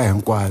byanga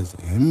hinkwazo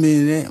hi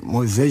mine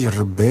Moses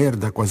Ribeiro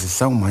da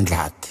Kwazisang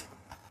Mandlati.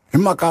 Hi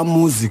mhaka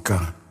muzika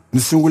ni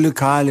sungule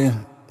khale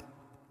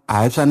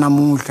a hi swa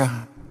namuntlha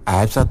a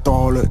hi swa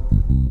tolo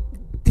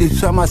i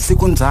swa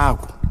masiku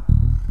ndzhaku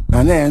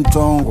na ne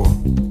ntsongo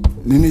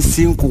ni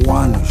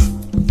 5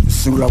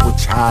 sungula ku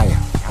chaya.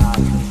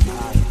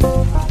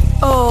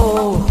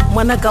 Oh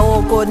mwana ka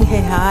woko ni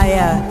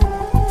haya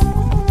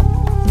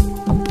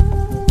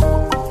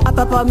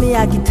apapa mi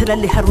ya githela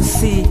le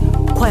harusi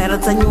khwayara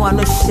tsa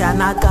nywana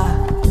shanaka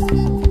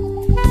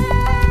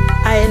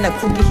ayena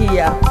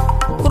khugiya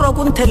kuro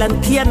kunthela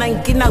nthia na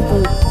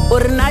nkinaku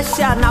orina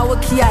shana wo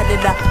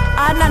khiyalela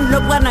ana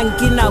nlobwa na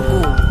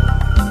nkinaku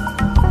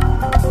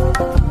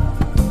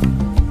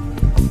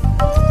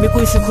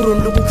mikushukuru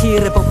nduku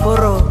khire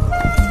poporo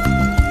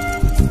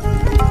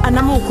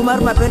ana mu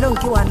kumar mapelo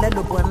nkiwanda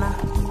lobwana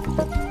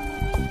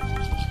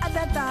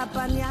adata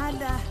pani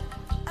ada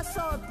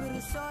aso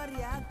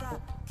pirisori aka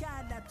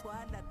kada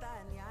twala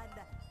tani